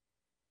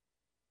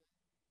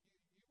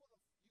 You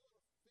want to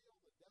feel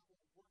the devil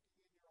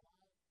working in your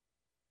life?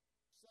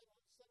 Set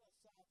aside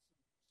some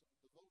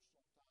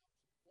devotional time,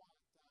 some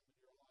quiet time in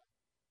your life,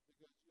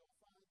 because you'll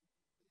find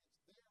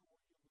it's there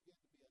where you'll begin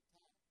to be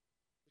attacked.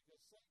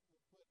 Because Satan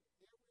will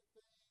put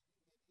everything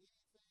and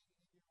anything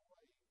in your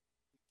way to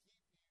keep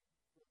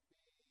you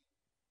from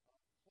being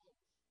close to the Lord.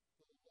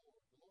 The Lord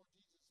Jesus said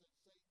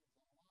Satan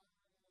is a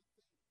liar and a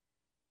thief.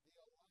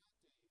 He'll lie to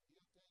you.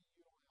 He'll tell you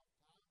you don't have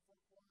time for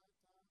quiet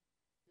time.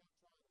 He'll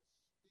try to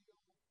steal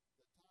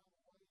the time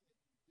away that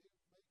you do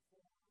make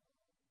for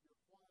your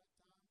quiet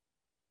time.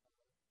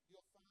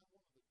 You'll find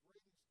one of the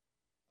greatest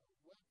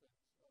weapons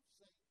of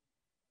Satan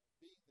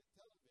being the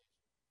television.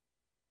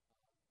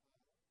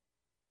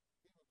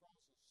 Came across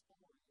a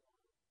story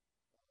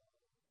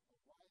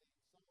or a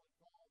writing someone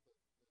called the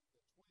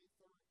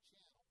 23rd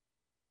channel.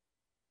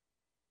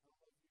 I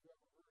don't know if you've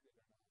ever heard it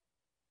or not.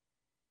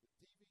 The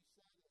TV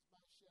set is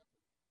my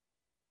shepherd.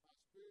 My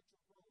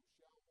spiritual growth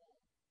shall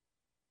walk.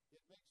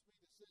 It makes me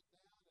to sit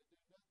down and do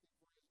nothing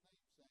for His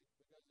name's sake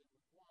because it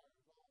requires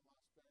all my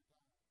spare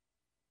time.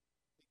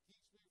 It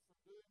keeps me from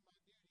doing my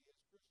duty as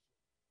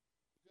Christian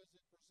because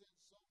it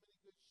presents so many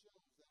good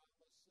shows that I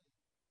must see.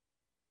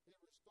 It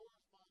restores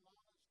my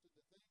knowledge to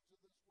the things of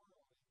this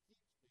world and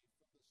keeps me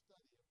from the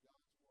study of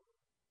God's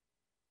Word.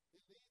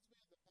 It leads me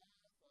in the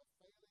path of failing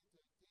to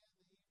attend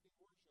the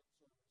evening worship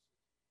services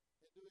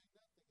and doing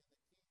nothing in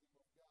the kingdom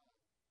of God.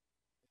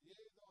 And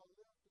yea, though I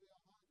live to be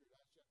 100,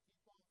 I shall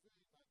keep on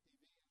viewing my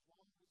TV as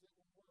long as it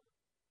will work,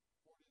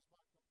 for it is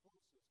my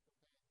closest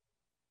companion.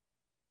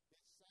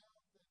 Its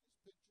sound and its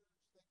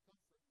pictures, they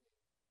comfort me.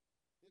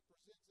 It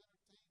presents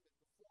entertainment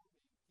before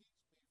me and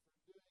keeps me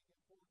from doing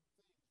important things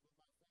with my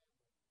family.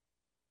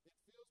 It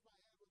fills my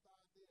head with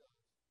ideas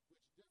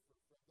which differ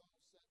from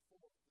those set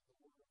forth in the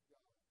Word of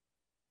God.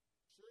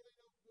 Surely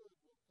no good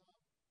will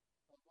come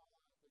of my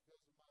life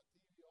because of my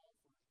TV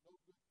offers no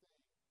good thing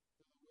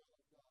to the will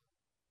of God.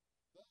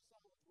 Thus I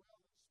will dwell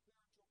in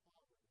spiritual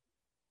poverty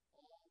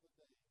all the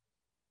days of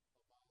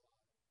my life.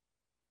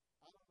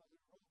 I don't know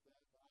who wrote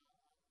that, but I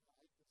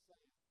hate to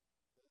say it.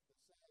 The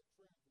sad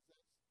truth is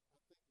that I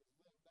think is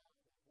lived out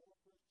in more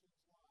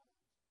Christians' lives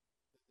than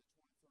the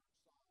 23rd Psalm is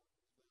lived out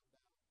that we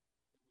read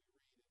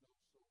and know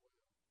so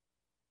well.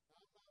 Now,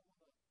 I'm not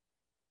going to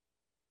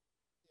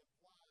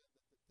imply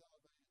that the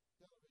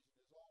television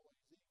is always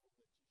evil,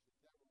 that you should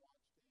never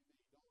watch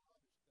TV.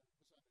 Don't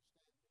misunderstand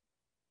me.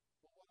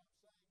 But what I'm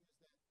saying is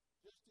that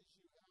just as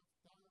you have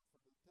time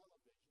for the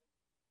television,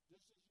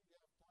 just as you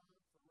have time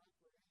for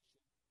recreation,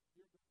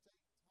 you're to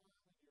take time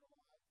in your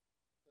life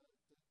to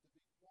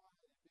be quiet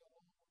and be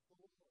alone with the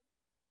Lord.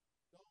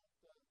 Don't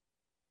let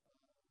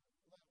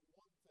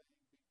one thing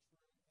be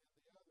true and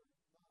the other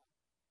not.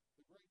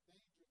 The great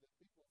danger that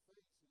people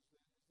face is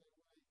that they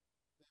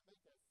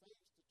make a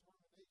fresh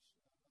determination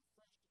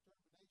to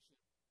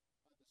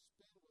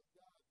spend with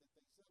God, that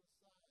they set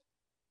aside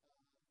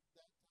that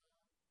time,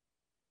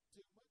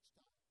 too much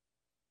time.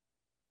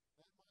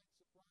 That might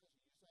surprise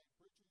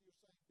you. You're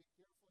saying,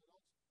 preacher, you're saying be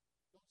careful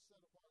and don't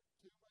set apart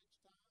too much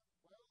time.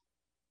 Well,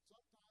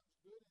 sometimes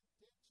good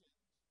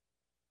intentions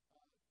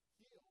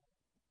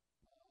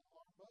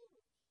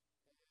motives.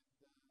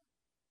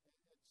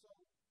 And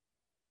so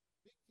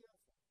be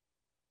careful.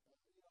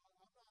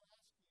 I'm not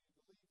asking you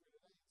to leave here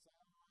today and say,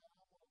 all right,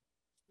 I'm going to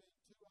spend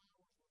 2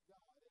 hours with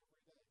God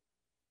every day.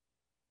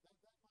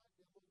 That might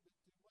be a little bit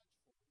too much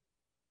for you.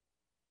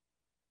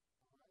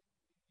 All right?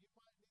 You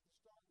might need to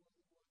start with a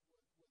good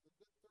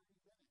 30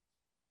 minutes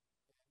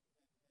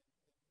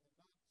and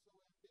not so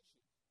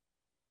ambitious.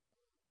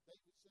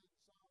 David said in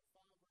Psalm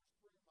 5, verse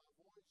 3, my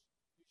voice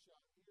you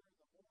shall hear in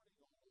the morning,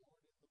 O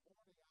Lord. In the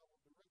morning I will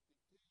direct it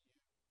to you,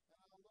 and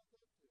I'll look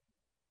up to you.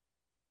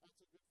 That's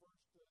a good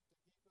verse to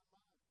keep in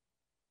mind.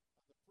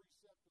 The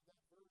precept of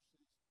that verse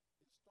is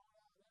start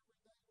out every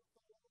day with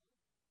the Lord.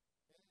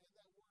 And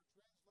that word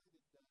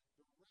translated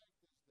direct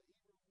is the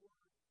Hebrew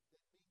word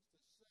that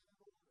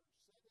means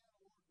to set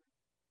in order.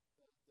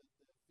 Set in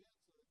order the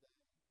events of the day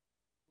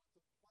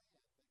with the plan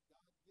that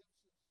God gives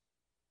us.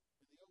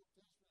 In the Old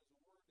Testament is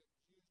a word that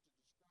was used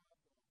to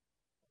describe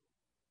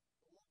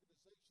the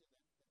organization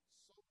that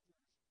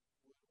soldiers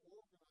would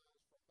organize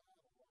for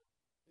battle.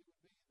 Or it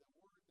would be the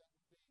word that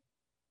would be used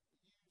to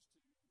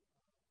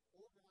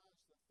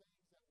organize the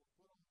things that were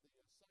put on the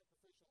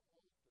sacrificial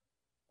altar,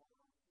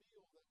 or a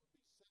meal that would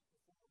be set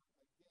before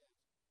a guest,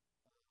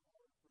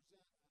 or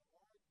present an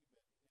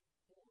argument in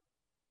court.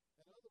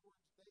 In other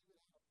words, David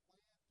had a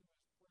plan to his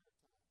prayer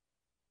time.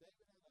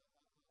 David had a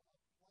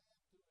plan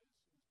to his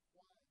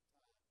quiet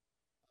time.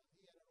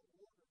 He had an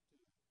order to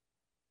it.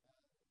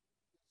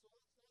 So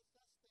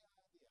that's the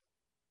idea.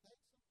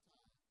 Take some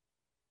time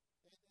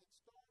and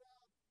start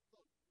out,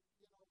 look,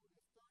 if 30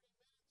 minutes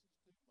is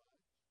too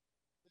much, then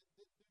do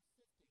 15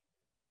 minutes.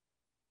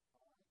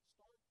 All right,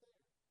 start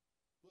there.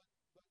 But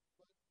set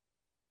apart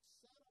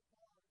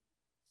some time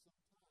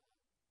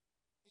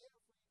every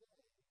day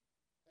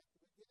at the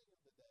beginning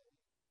of the day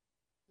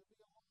to be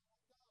alone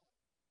with God.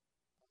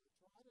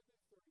 Try to do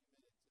 30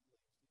 minutes at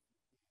least if you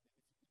can. And if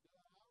you can do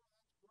an hour,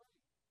 that's great.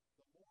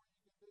 The more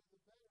you can do, the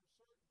better,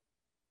 certainly.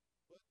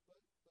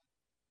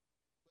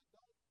 But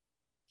don't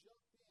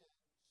jump in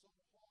so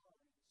hard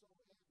and so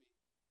heavy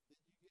that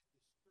you get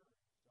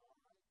discouraged, all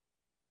right?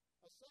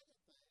 A second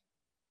thing,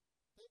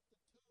 take the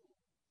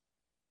tools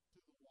to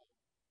the wall.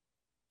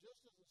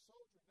 Just as a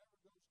soldier never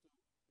goes to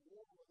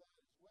war without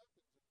his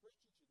weapons, a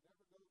Christian should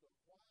never go to a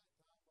quiet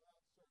time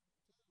without certain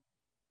tools.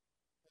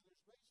 And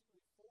there's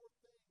basically 4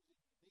 things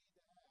that you need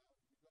to have if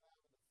you're going to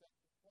have an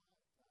effective quiet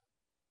time.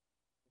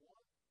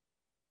 1,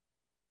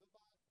 the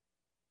Bible.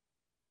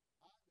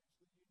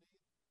 Obviously, you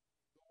need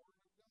the Word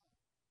of God.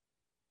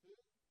 2,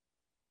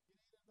 you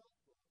need a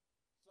notebook,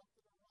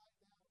 something to write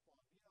down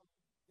upon.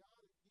 God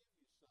will give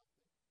you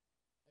something,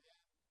 and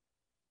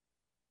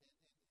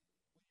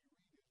when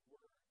you read His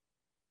Word,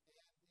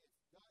 and if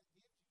God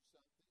gives you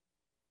something that's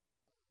worth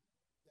hearing,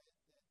 it's worth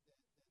remembering,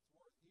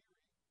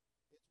 and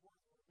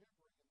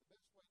the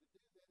best way to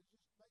do that is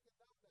just make a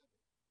note of it.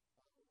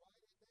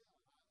 Write it down.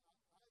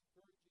 I encourage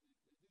you to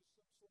do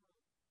some sort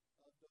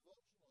of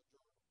devotional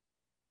journal.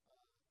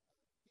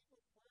 Keep a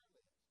prayer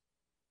list.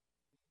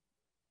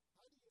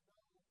 How do you know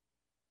God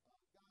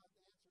answers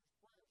prayers?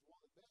 One of the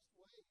best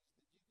ways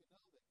that you can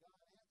know that God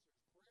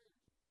answers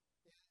prayers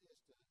is to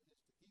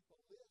keep a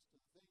list of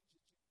the things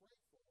that you pray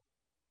for.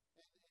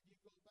 And you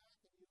go back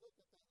and you look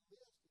at that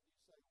list and you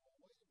say, well,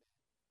 wait a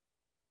minute.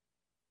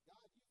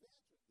 God, you've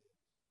answered this.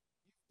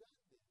 You've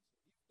done this.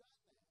 You've done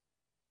that.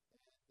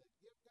 And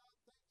give God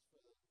thanks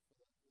for the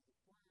prayers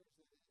that have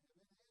been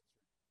answered.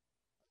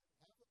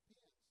 Have a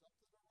pen,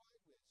 something to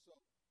write with. So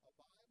a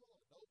Bible,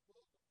 a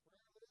notebook, a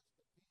prayer list,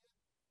 a pen.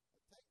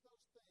 Take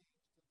those things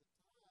to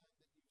the time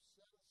that you've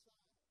set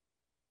aside.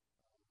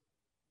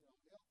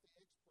 Healthy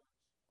experts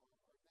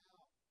are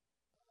now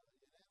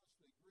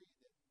unanimously agree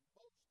that the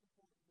most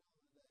important meal of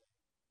the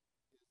day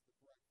is the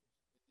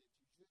breakfast, and that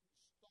you shouldn't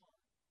start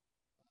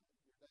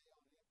your day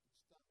on an empty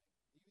stomach.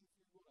 Even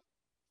if you're going to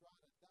try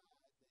to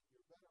diet, that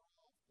you're better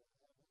off to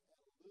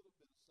have a little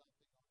bit of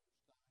something on your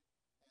stomach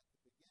at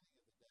the beginning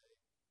of the day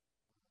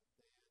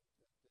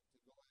than to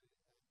go at it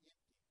empty.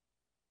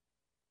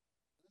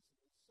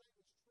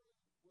 Listen, the same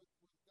is true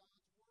with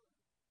God's Word.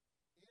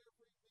 Every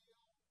meal ought to begin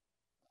with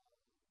that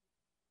prayer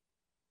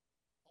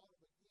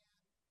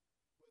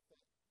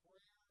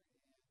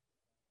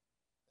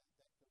and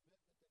that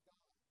commitment to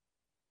God.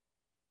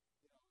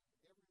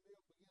 Every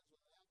meal begins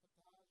with an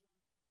appetizer,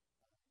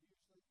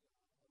 usually a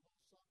little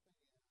something,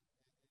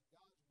 and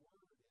God's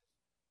Word is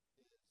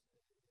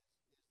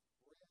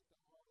bread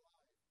to our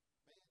life.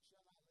 Man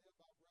shall not live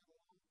by bread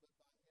alone, but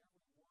by every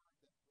word that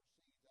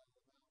proceeds out of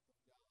the mouth of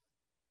God.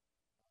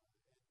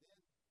 And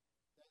then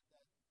that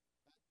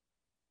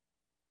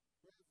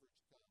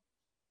beverage comes.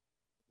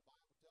 The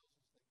Bible tells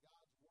us that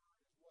God's Word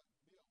is what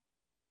milk.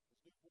 As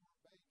newborn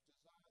babes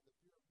desire the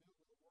pure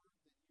milk of the Word,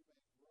 that you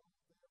may grow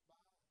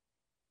thereby.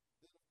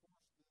 Then, of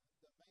course,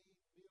 the main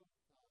meal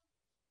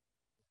comes.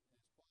 And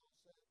as Paul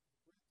said in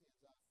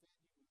Corinthians, I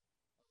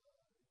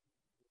fed you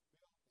with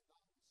milk and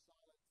not with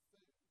solid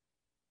food.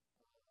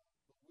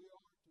 But we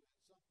are to, at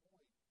some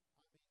point,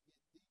 get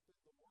deep in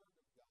the Word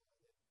of God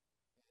and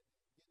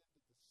get into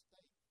the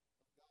steak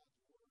of God's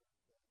Word,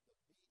 the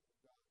meat of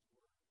God's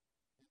Word.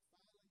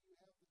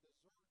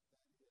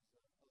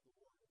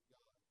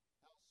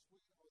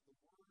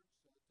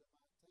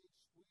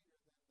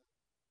 sweeter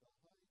than the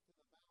honey to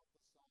the mouth,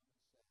 the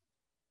psalmist says.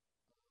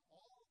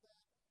 All of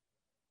that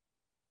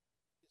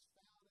is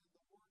found in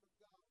the Word of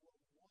God. What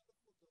a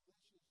wonderful,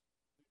 delicious,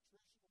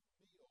 nutritional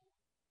meal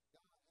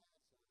God has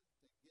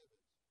to give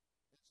us.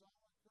 And so I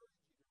want to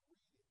encourage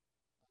you to read it,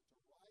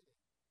 to write it,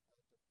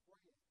 to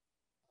pray it,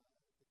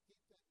 to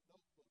keep that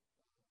notebook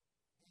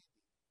handy.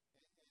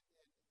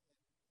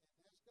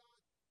 And as God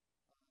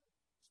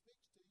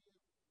speaks to you,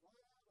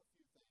 write out a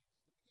few things.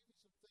 Let me give you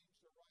some things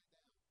to write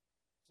down.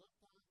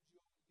 Sometimes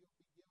you'll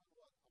be given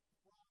what? A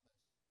promise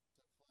to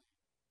claim.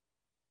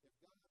 If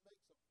God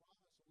makes a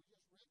promise, and we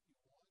just read you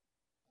one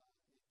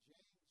in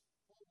James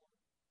 4,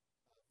 verse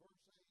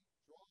 8,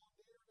 draw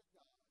near to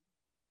God,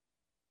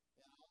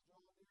 and I'll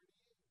draw near to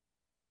you.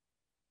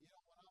 You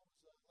know, when I was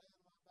laying on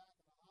my back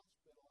in the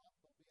hospital, I'm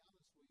going to be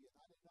honest with you,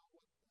 I didn't know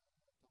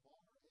what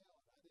tomorrow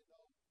held. I didn't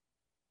know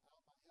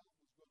how my health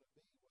was going to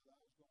be, whether I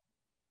was really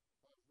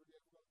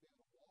ever going to be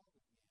able to walk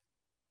again.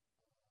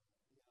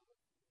 You know,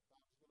 if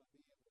I was going to be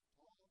able to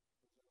talk,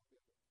 was I going to be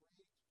able to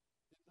preach?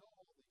 Didn't know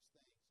all these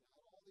things. I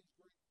had all these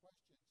great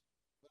questions,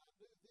 but I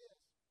knew this.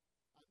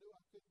 I knew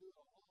I couldn't do it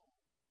alone.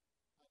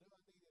 I knew I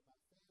needed my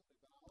family,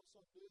 but I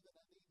also knew that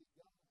I needed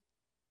God.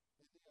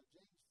 And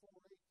James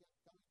 4:8 kept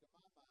coming to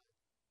my mind.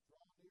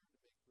 Draw near to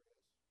me,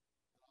 Chris,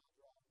 and I'll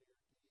draw near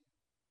to you.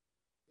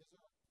 Is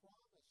there a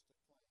promise to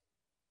claim?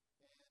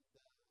 And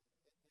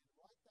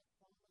write that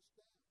promise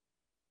down.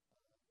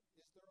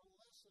 Is there a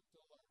lesson to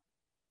learn?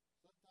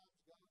 Sometimes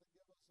God will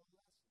give us a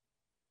lesson.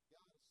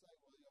 God will say,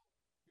 well, you know,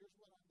 here's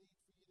what I need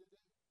for you to do.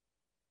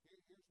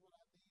 Here's what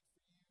I need for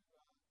you to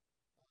learn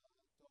from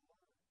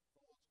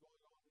what's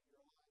going on in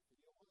your life. And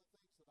you know, one of the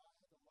things that I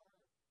had to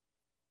learn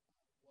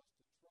was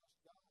to trust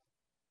God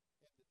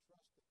and to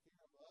trust the care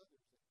of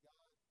others that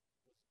God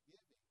was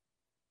giving to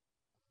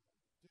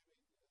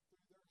me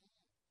through their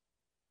hands.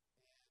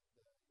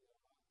 And, you know,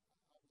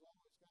 I was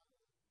always kind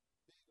of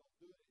big on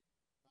doing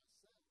it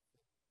myself.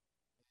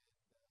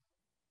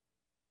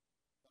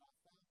 But I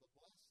found the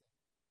blessing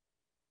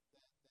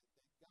that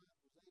God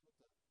was able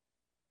to,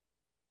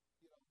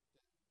 you know,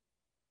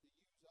 to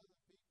use other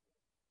people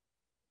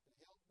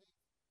to help me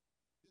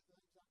do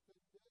things I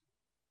couldn't do.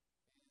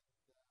 And it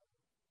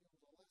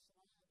was a lesson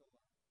I had to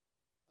learn.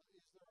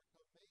 Is there a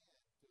command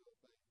to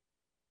obey?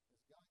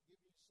 Does God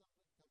give you some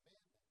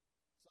commandment,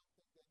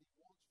 something that He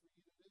wants for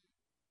you to do?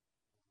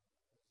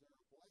 Is there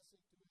a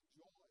blessing to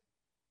enjoy?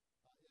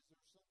 Is there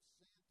some sin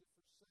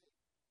to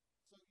forsake?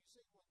 So you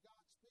see, when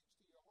God speaks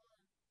to your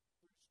heart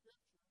through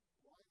Scripture,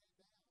 write it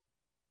down.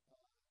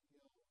 You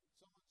know,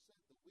 someone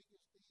said the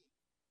weakest ink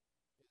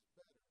is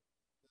better than the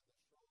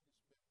strongest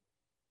memory.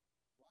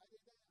 Write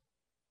it down,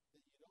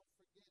 that you don't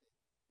forget it.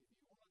 If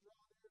you want to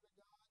draw near to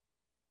God,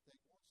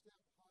 take one step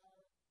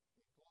higher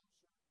and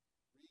closer.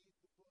 Read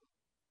the book.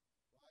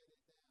 Write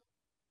it down.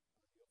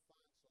 You'll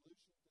find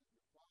solutions to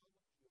your problems.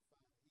 You'll find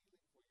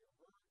healing for your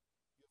hurt.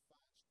 You'll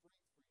find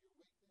strength for your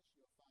weakness.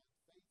 You'll find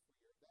faith for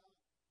your doubt.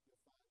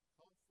 You'll find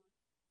comfort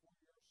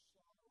for your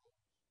sorrows.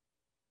 Just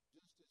as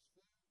food gives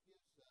you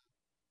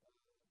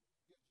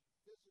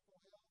physical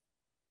health,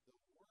 the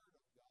Word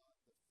of God,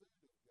 the food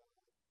of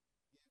God,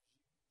 gives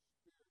you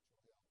spiritual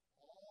health.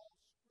 All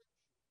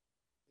Scripture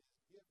is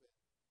given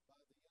by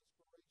the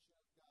inspiration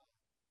of God.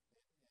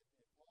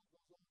 And Paul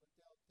goes on to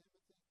tell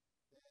Timothy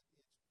that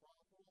it's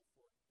profitable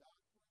for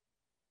doctrine,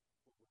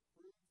 for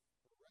reproof,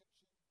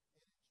 correction,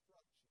 and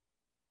instruction.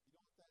 You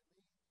know what that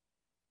means?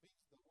 It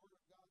means the Word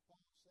of God,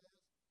 Paul says,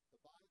 the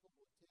Bible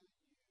will tell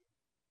you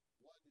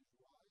what is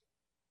right.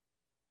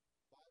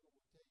 The Bible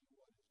will tell you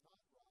what is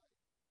not right.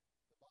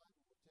 The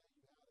Bible will tell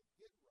you how to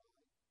get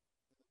right.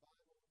 And the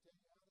Bible will tell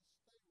you how to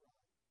stay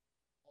right.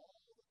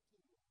 All the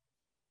tools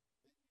that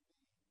you need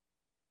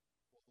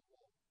for the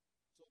walk.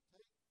 So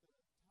take the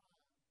time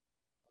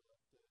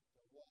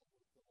to walk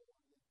with the Lord.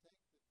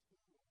 And then take the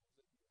tools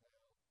that you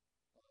have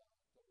to walk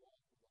with the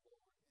Lord. And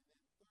then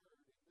third,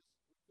 and this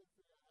we couldn't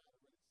figure out how to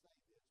really say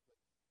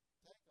this,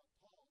 but take a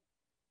talk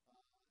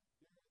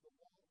during the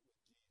walk with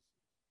Jesus.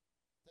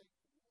 Take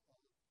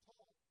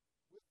talk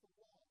with the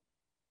walk.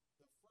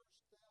 The first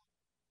step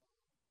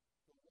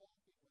to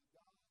walking with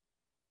God,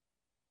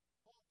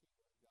 talking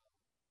with God.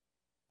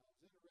 I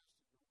was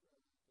interested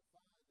to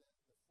find that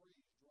the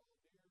phrase "draw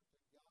near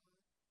to God."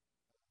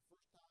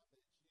 First time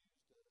that it's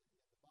used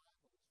in the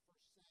Bible is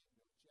 1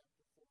 Samuel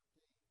chapter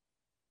 14.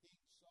 King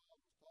Saul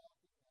was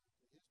talking to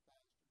his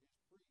pastor, his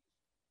priest,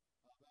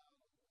 about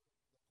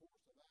the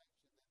course of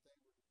action that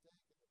they were to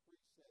take, and the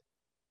priest said,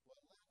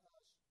 well, let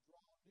us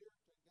draw near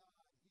to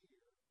God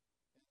here.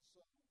 And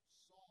so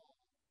Saul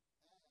asked the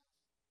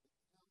counsel of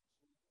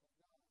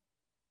God.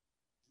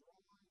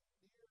 Drawing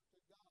near to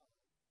God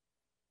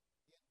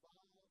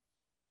involves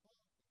talking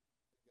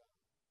to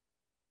God.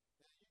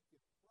 Now you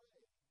can pray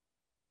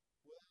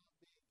without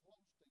being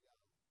close to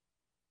God,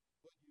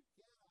 but you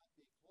cannot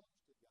be close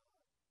to God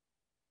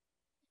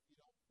if you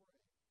don't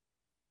pray.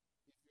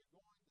 If you're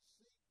going to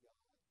seek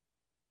God,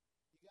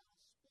 you got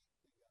to speak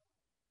to God.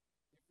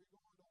 If you're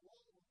going to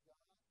walk with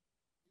God,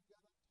 you've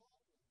got to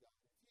talk with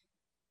God.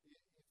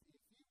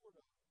 If you were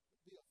to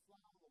be a fly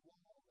on the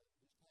wall and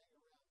just hang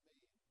around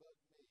me and bug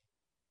me,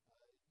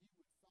 you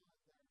would find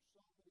there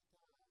so many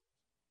times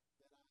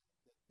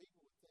that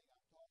people would think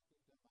I'm talking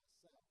to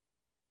myself,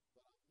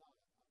 but I'm not.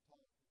 I'm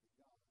talking to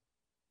God.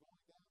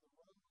 Going down the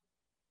road,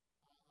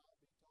 I'll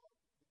be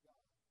talking to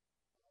God.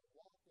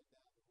 Walking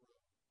down the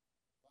road,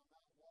 if I'm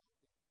out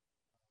walking,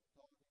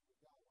 talking with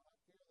God. When I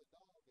carry the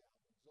dog out,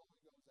 when Zoe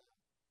goes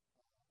out,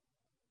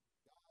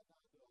 God and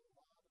I do a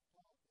lot of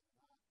talking.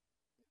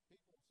 And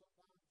people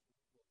sometimes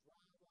will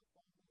drive up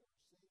on me or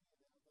see me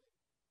and they'll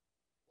think,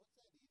 what's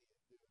that idiot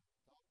doing,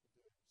 talking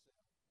to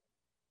himself?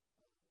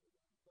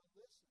 But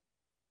listen,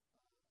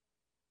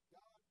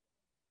 God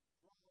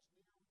draws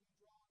near when you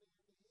draw near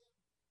to him.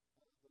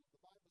 The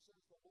Bible says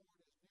the Lord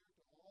is near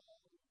to all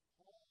who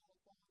call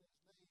upon his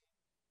name,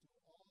 to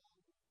all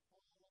who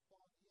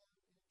call upon him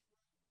in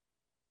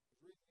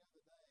truth. I was reading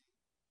the other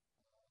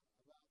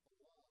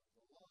day about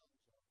the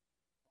lungs.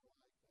 The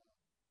lungs are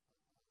like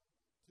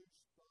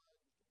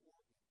two-sponged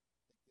organ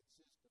that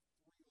consists of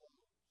three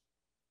lobes,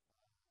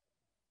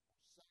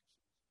 or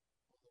sections,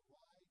 on the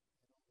right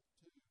and on the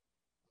two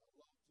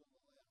lobes on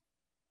the left.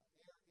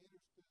 Air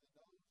enters through the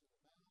nose and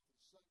the mouth and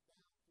sucked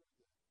down through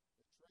the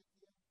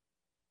trachea,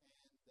 and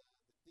the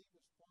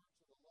deepest parts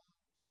of the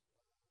lungs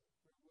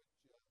through which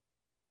the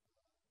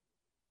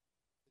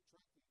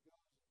trachea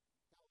goes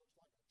and kind of looks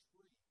like a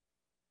tree,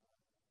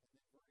 an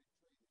inverted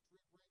tree. The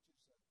tree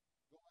branches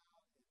go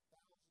out in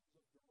thousands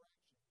of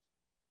directions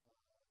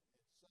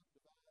and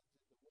subdivides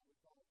into what we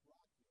call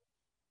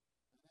bronchioles.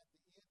 And at the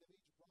end of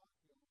each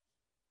bronchiole,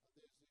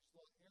 there's these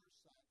little air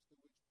sacs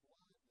through which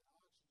blood and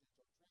oxygens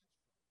are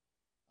transferred.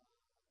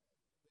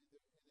 And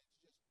it's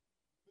just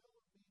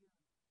millimeter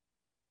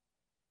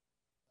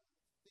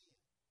thin.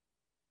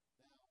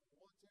 Now,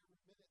 once every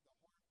minute, the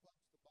heart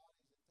pumps the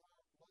body's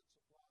entire blood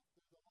supply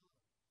through the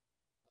lungs,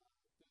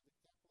 through the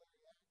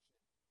capillary action.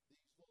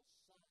 These little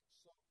sacs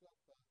soak up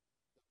the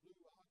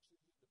blue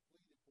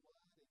oxygen-depleted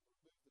blood and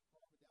remove the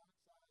carbon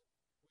dioxide,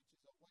 which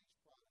is a waste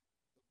product.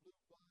 The blue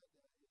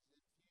blood is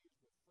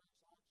infused with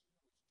fresh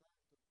oxygen, which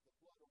turns the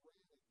blood red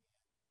again.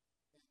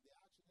 And the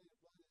oxygenated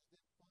blood is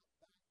then pumped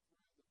back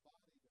through the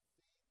body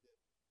to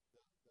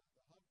feed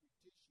the hungry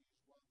tissues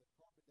while the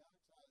carbon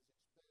dioxide is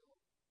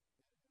expelled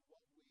in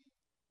what we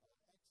exhale.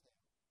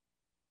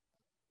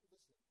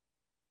 Listen,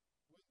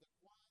 when the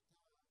quiet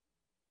time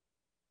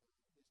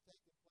is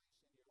taking place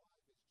in your life,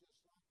 it's just like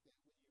that. When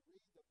you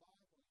read the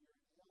Bible, you're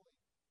inhaling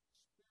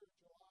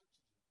spiritual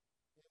oxygen.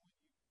 And when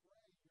you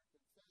pray, you're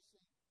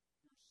confessing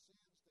your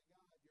sins to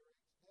God. You're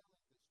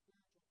exhaling the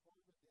spiritual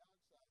carbon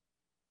dioxide.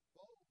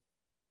 Both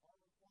are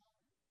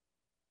required.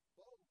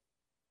 Both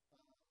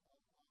are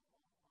required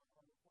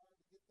to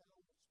get that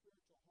old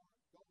spiritual heart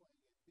going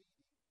and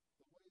beating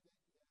the way that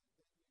you should.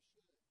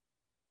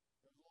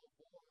 There was a little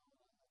boy on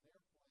an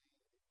airplane,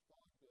 and he was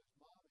talking to his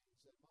mommy. He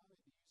said, "Mommy,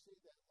 do you see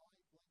that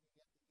light blinking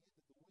at the end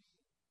of the wing?"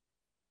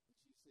 And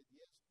she said,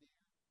 "Yes, dear."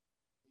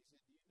 He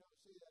said, "Do you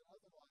see that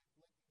other light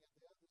blinking at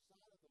the other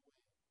side of the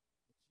wing?"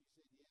 And she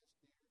said, "Yes,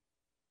 dear."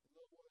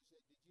 The little boy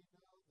said, "Did you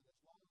know that as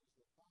long as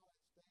the pilot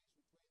stays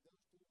between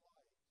those two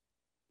lights,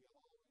 he'll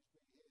always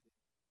be headed in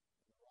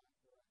the right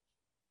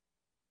direction?"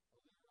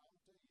 Well, there,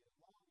 I'll tell you, as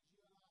long as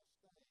you and I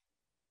stay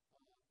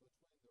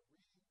between the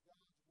reading of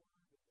God's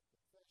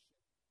Word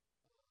and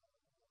the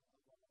confession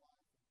of our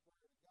life and prayer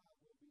to God,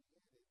 we'll be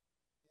headed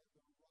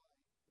in the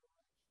right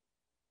direction.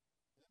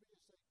 And let me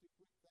just say two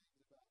quick things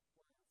about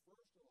prayer.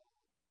 First of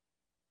all,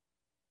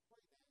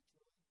 pray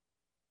naturally.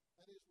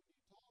 That is, when you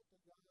talk to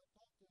God,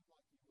 talk to him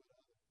like you would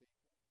other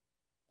people.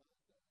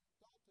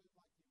 Talk to him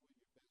like you would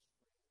your best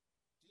friend.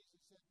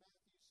 Jesus said,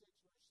 Matthew 6,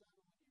 verse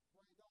 7, when you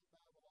pray, don't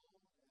babble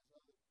on as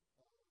other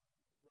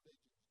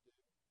religions do.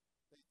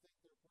 They think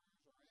their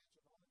prayers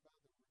are answered only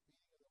by the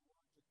repeating of the words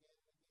again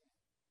and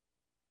again.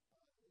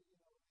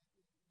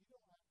 You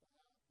don't have to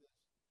have this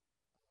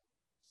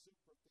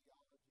super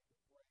theology to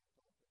pray and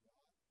talk to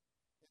God.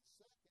 And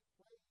second,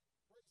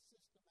 pray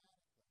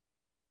systematically.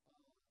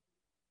 Prayer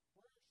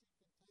should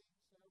contain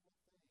several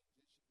things.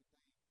 It should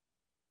contain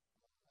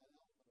an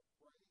element of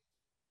praise.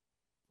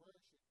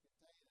 Prayer should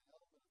contain an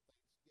element of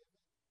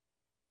thanksgiving,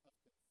 of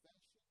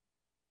confession,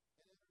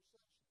 and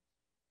intercession.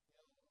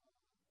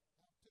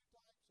 Have two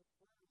types of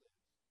prayer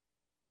lists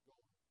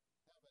going.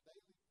 Have a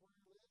daily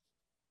prayer list,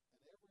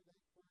 an everyday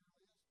prayer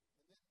list,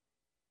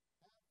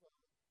 and then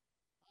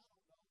have,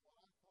 what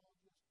I call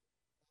just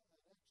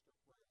an extra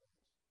prayer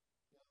list.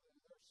 There are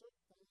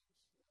certain things,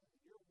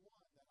 and you're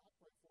one that I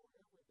pray for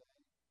every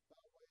day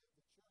by way of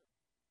the church.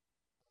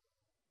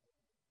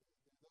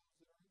 Those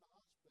that are in the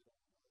hospital,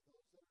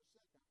 those that are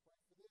sick, I pray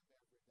for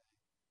them every day.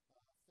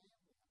 Family,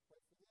 I pray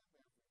for them every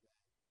day.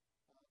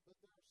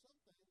 But there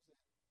are some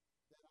things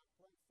that I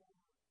pray for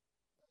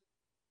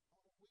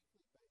on a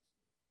weekly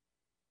basis.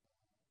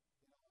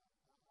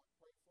 I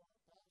pray for our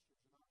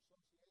pastors and our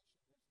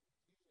association.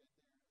 There's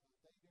usually a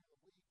day during the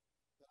week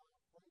that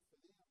I'll pray for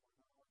them,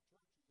 or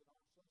in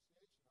our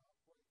churches and our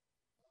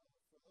association, I'll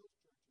pray for those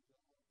churches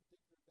on a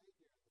particular day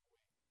during the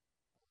week.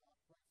 I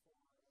pray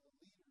for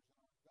leaders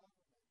in our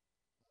government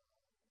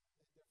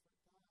at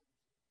different times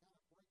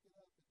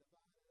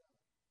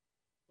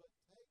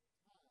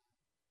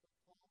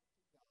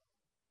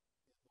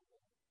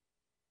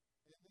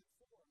And then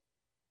fourth,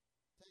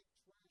 take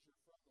treasure from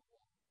the walk.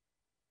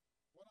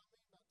 What I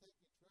mean by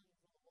taking treasure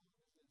from the walk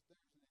is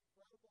there's an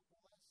incredible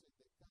blessing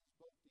that comes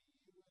both to you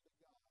and to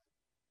God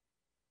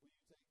when you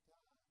take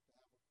time to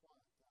have a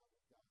quiet time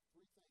with God.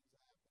 Three things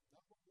happen.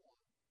 Number one,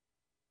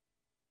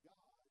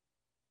 God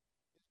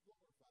is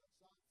glorified.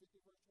 Psalm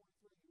 50, verse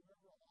 23,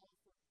 whoever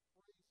offers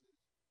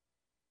praises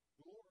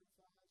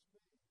glorifies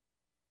me.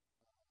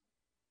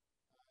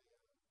 I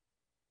want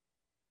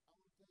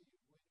to tell you,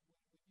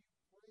 when you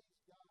praise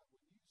God,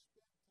 when you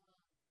spend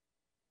time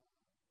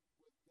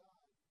with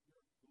God,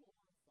 you're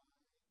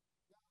glorifying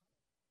God.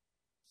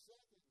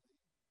 Secondly,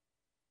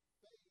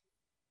 faith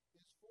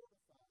is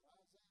fortified.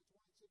 Isaiah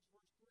 26,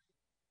 verse 3,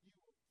 you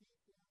will keep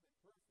him in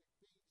perfect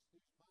peace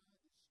whose mind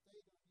is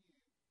stayed on you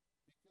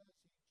because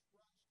he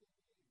trusts in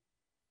you.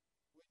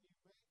 When you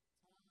make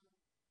time to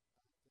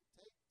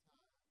take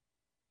time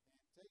and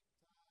take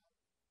time to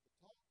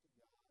talk to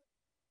God,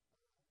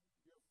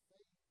 your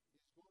faith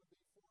is going to be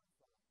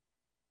fortified.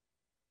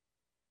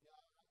 Yeah,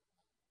 I want to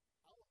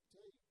tell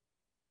you,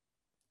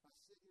 I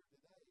sit here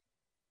today,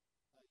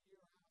 a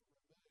year out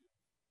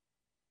removed,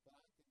 but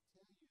I can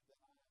tell you that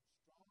I am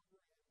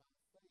stronger in my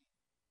faith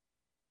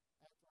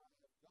after I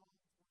have gone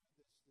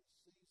through this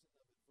season of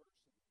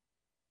adversity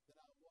than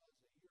I was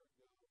a year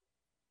ago today.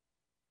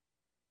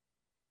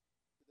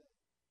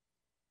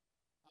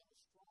 I'm a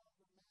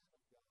stronger man of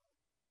God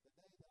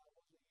today than I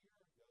was a year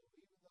ago,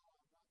 even though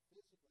I'm not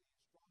physically as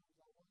strong as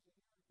I was a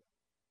year ago.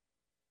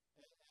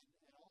 And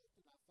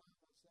often I find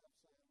myself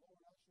saying, Lord,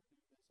 I sure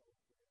do miss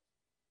old Chris.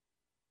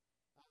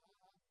 I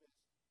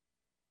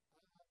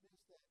miss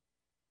that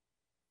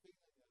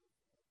feeling of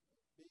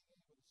being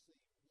able to see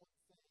one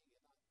thing and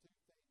not two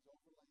things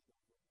overlaid over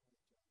each other.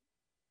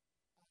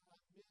 I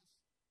miss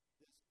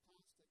this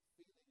constant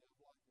feeling of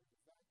like there's a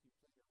vacuum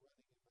cleaner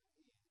running in my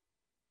head,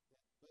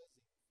 that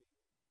buzzing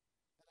feeling.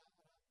 And I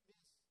miss that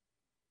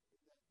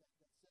sensation of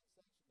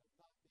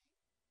not being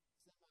semi-dizzy.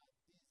 And I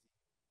miss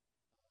donuts.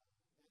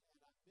 I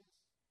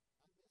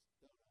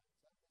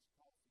miss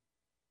coffee.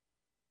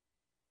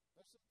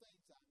 There's some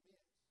things I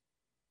miss.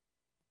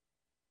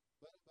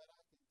 But I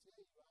can tell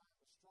you I am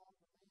a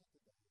stronger man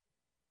today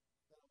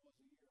than I was a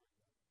year ago.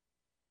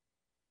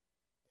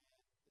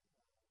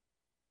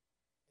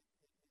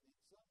 And in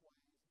some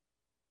ways,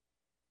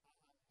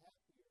 I'm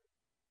happier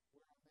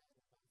where I'm at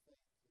in my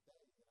faith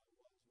today than I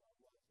was where I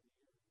was a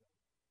year ago.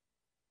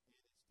 And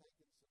it's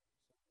taken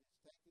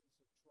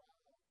some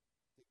trial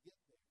to get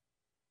there.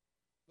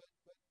 But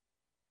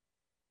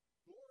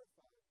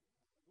glorifying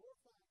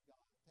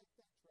God, take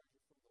that treasure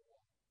from the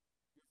wall.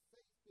 Your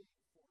faith being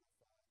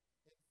fortified.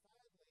 And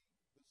finally,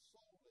 the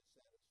soul is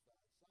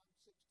satisfied. Psalm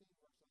 16,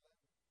 verse 11.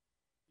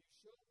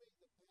 You show me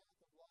the path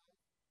of life,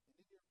 and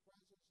in your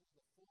presence is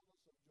the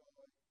fullness of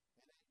joy,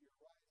 and at your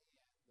right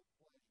hand the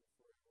pleasure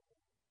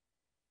forevermore.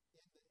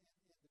 In the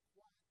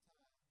quiet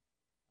time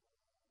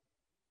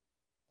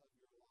of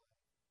your life,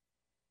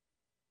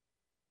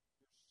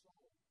 your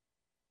soul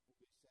will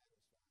be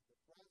satisfied. The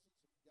presence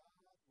of God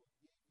will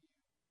give you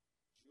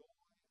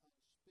joy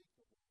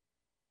unspeakable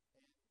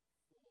and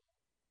full of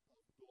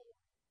glory.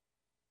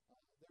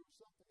 There was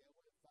something that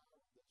went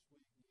viral this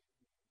week. You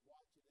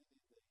watching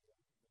any of the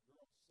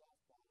girls'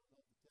 softball. I know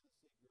the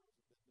Tennessee girls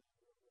have been doing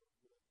real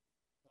good.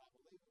 But I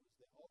believe it was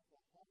the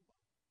Oklahoma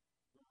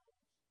girls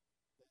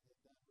that had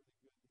done really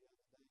good the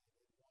other day and had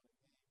won a game.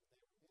 And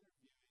they were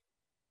interviewing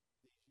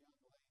these young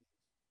ladies.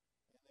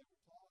 And they were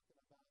talking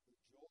about the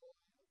joy of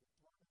the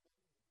tournament and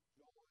the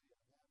joy of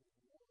having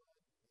won and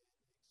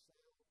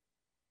excelled.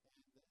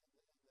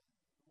 And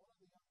one of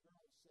the young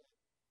girls said,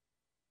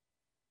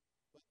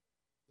 but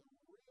the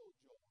real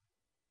joy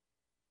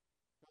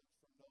comes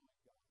from knowing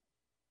God.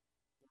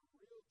 The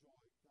real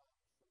joy comes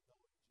from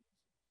knowing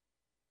Jesus.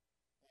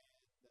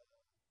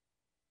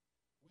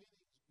 And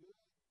winning's good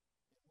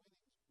and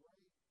winning's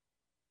great.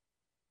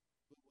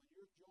 But when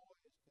your joy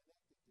is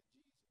connected to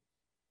Jesus,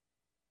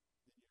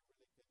 then you're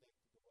really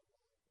connected to what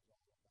life is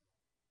all about.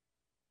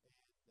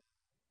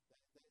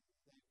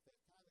 And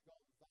they've kind of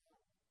gone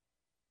viral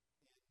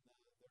in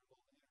their little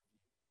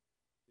interview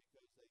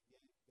because they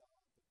gave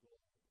God the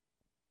glory.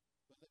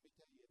 But let me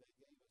tell you, they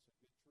gave us a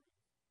good truth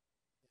in that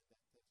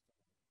testimony.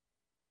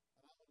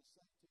 And I want to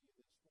say to you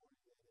this morning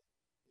that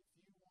if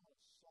you want a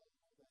soul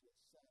that is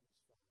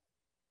satisfied,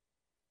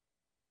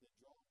 then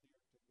draw near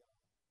to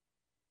God,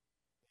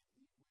 and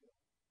He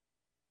will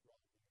draw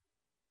near to you.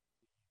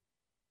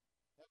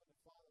 Heavenly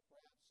Father,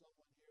 perhaps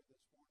someone here this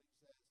morning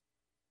says,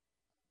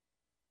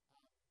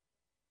 I'm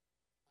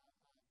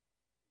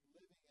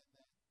living in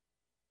that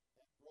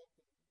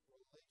broken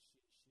relationship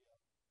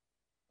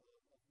of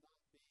not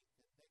being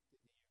connected to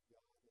you,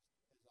 God, as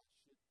I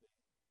should be.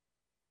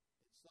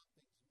 And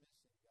something's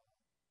missing, God.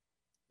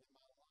 In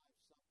my life,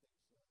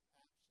 something's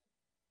absent.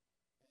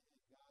 And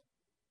God,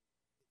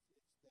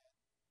 it's that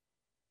I've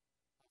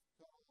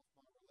cut off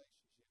my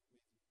relationship with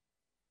you.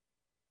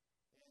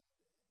 And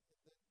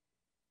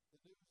the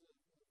news of your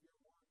word this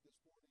morning is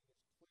clear and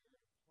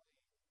plain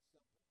and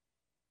simple.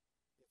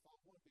 If I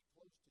want to be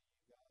close to you,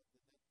 God,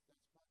 then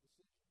that's my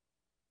decision.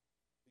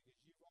 Because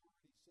you've you've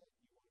already said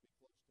you want to be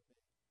close to me.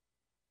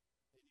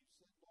 And you've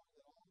said, Lord,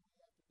 that all we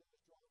have to do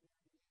is draw near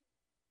to you.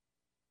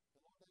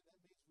 And Lord, that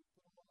means we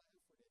put a little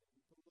effort in it.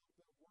 We put a little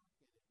bit of work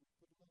in it. We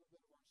put a little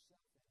bit of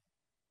ourselves in it.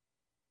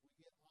 We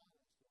get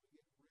honest and we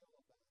get real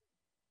about it.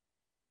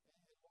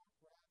 And Lord,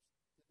 perhaps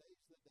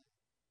today's the day.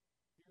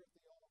 Here at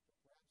the altar,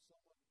 perhaps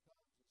someone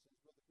comes and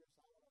says, Brother Chris,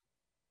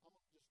 I want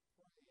to just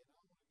pray and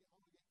I want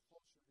to get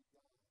closer to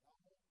God. I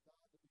want God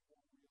to be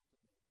more real to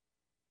me.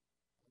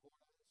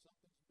 Lord,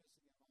 something's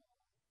missing in my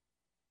life.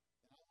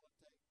 And I want to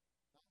take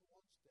not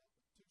one step,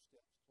 but 2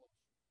 steps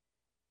closer.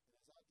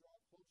 And as I draw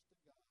close to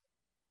God,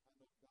 I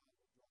know God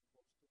will draw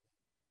close to me.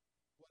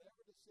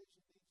 Whatever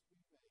decision needs to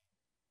be made,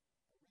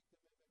 a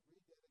recommitment,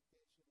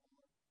 rededication,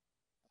 Lord,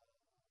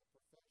 a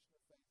profession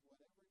of faith,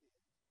 whatever it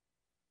is,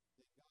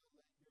 then God,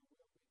 let your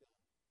will be done.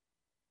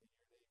 In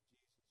your name,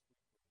 Jesus, we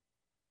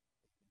pray.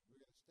 Amen. We're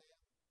going to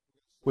stand.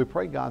 We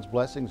pray God's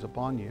blessings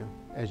upon you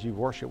as you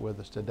worship with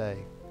us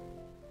today.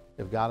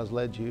 If God has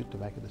led you to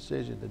make a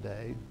decision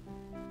today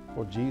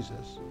for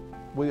Jesus,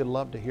 we would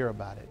love to hear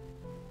about it.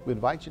 We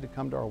invite you to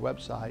come to our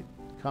website,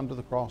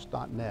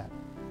 cometothecross.net.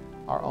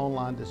 Our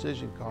online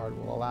decision card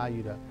will allow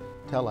you to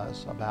tell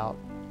us about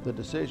the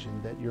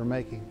decision that you're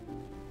making.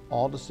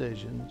 All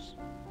decisions,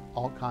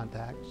 all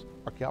contacts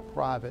are kept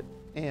private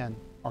and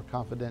are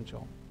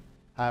confidential.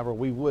 However,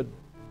 we would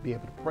be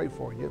able to pray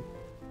for you,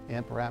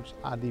 and perhaps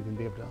I'd even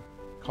be able to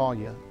call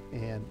you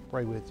and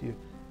pray with you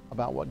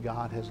about what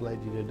God has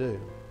led you to do,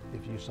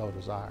 if you so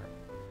desire.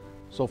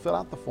 So fill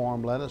out the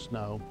form, let us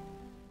know,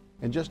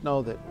 and just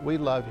know that we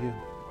love you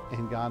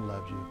and God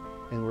loves you,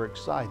 and we're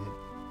excited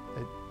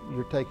that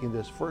you're taking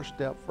this first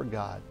step for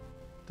God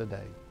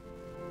today.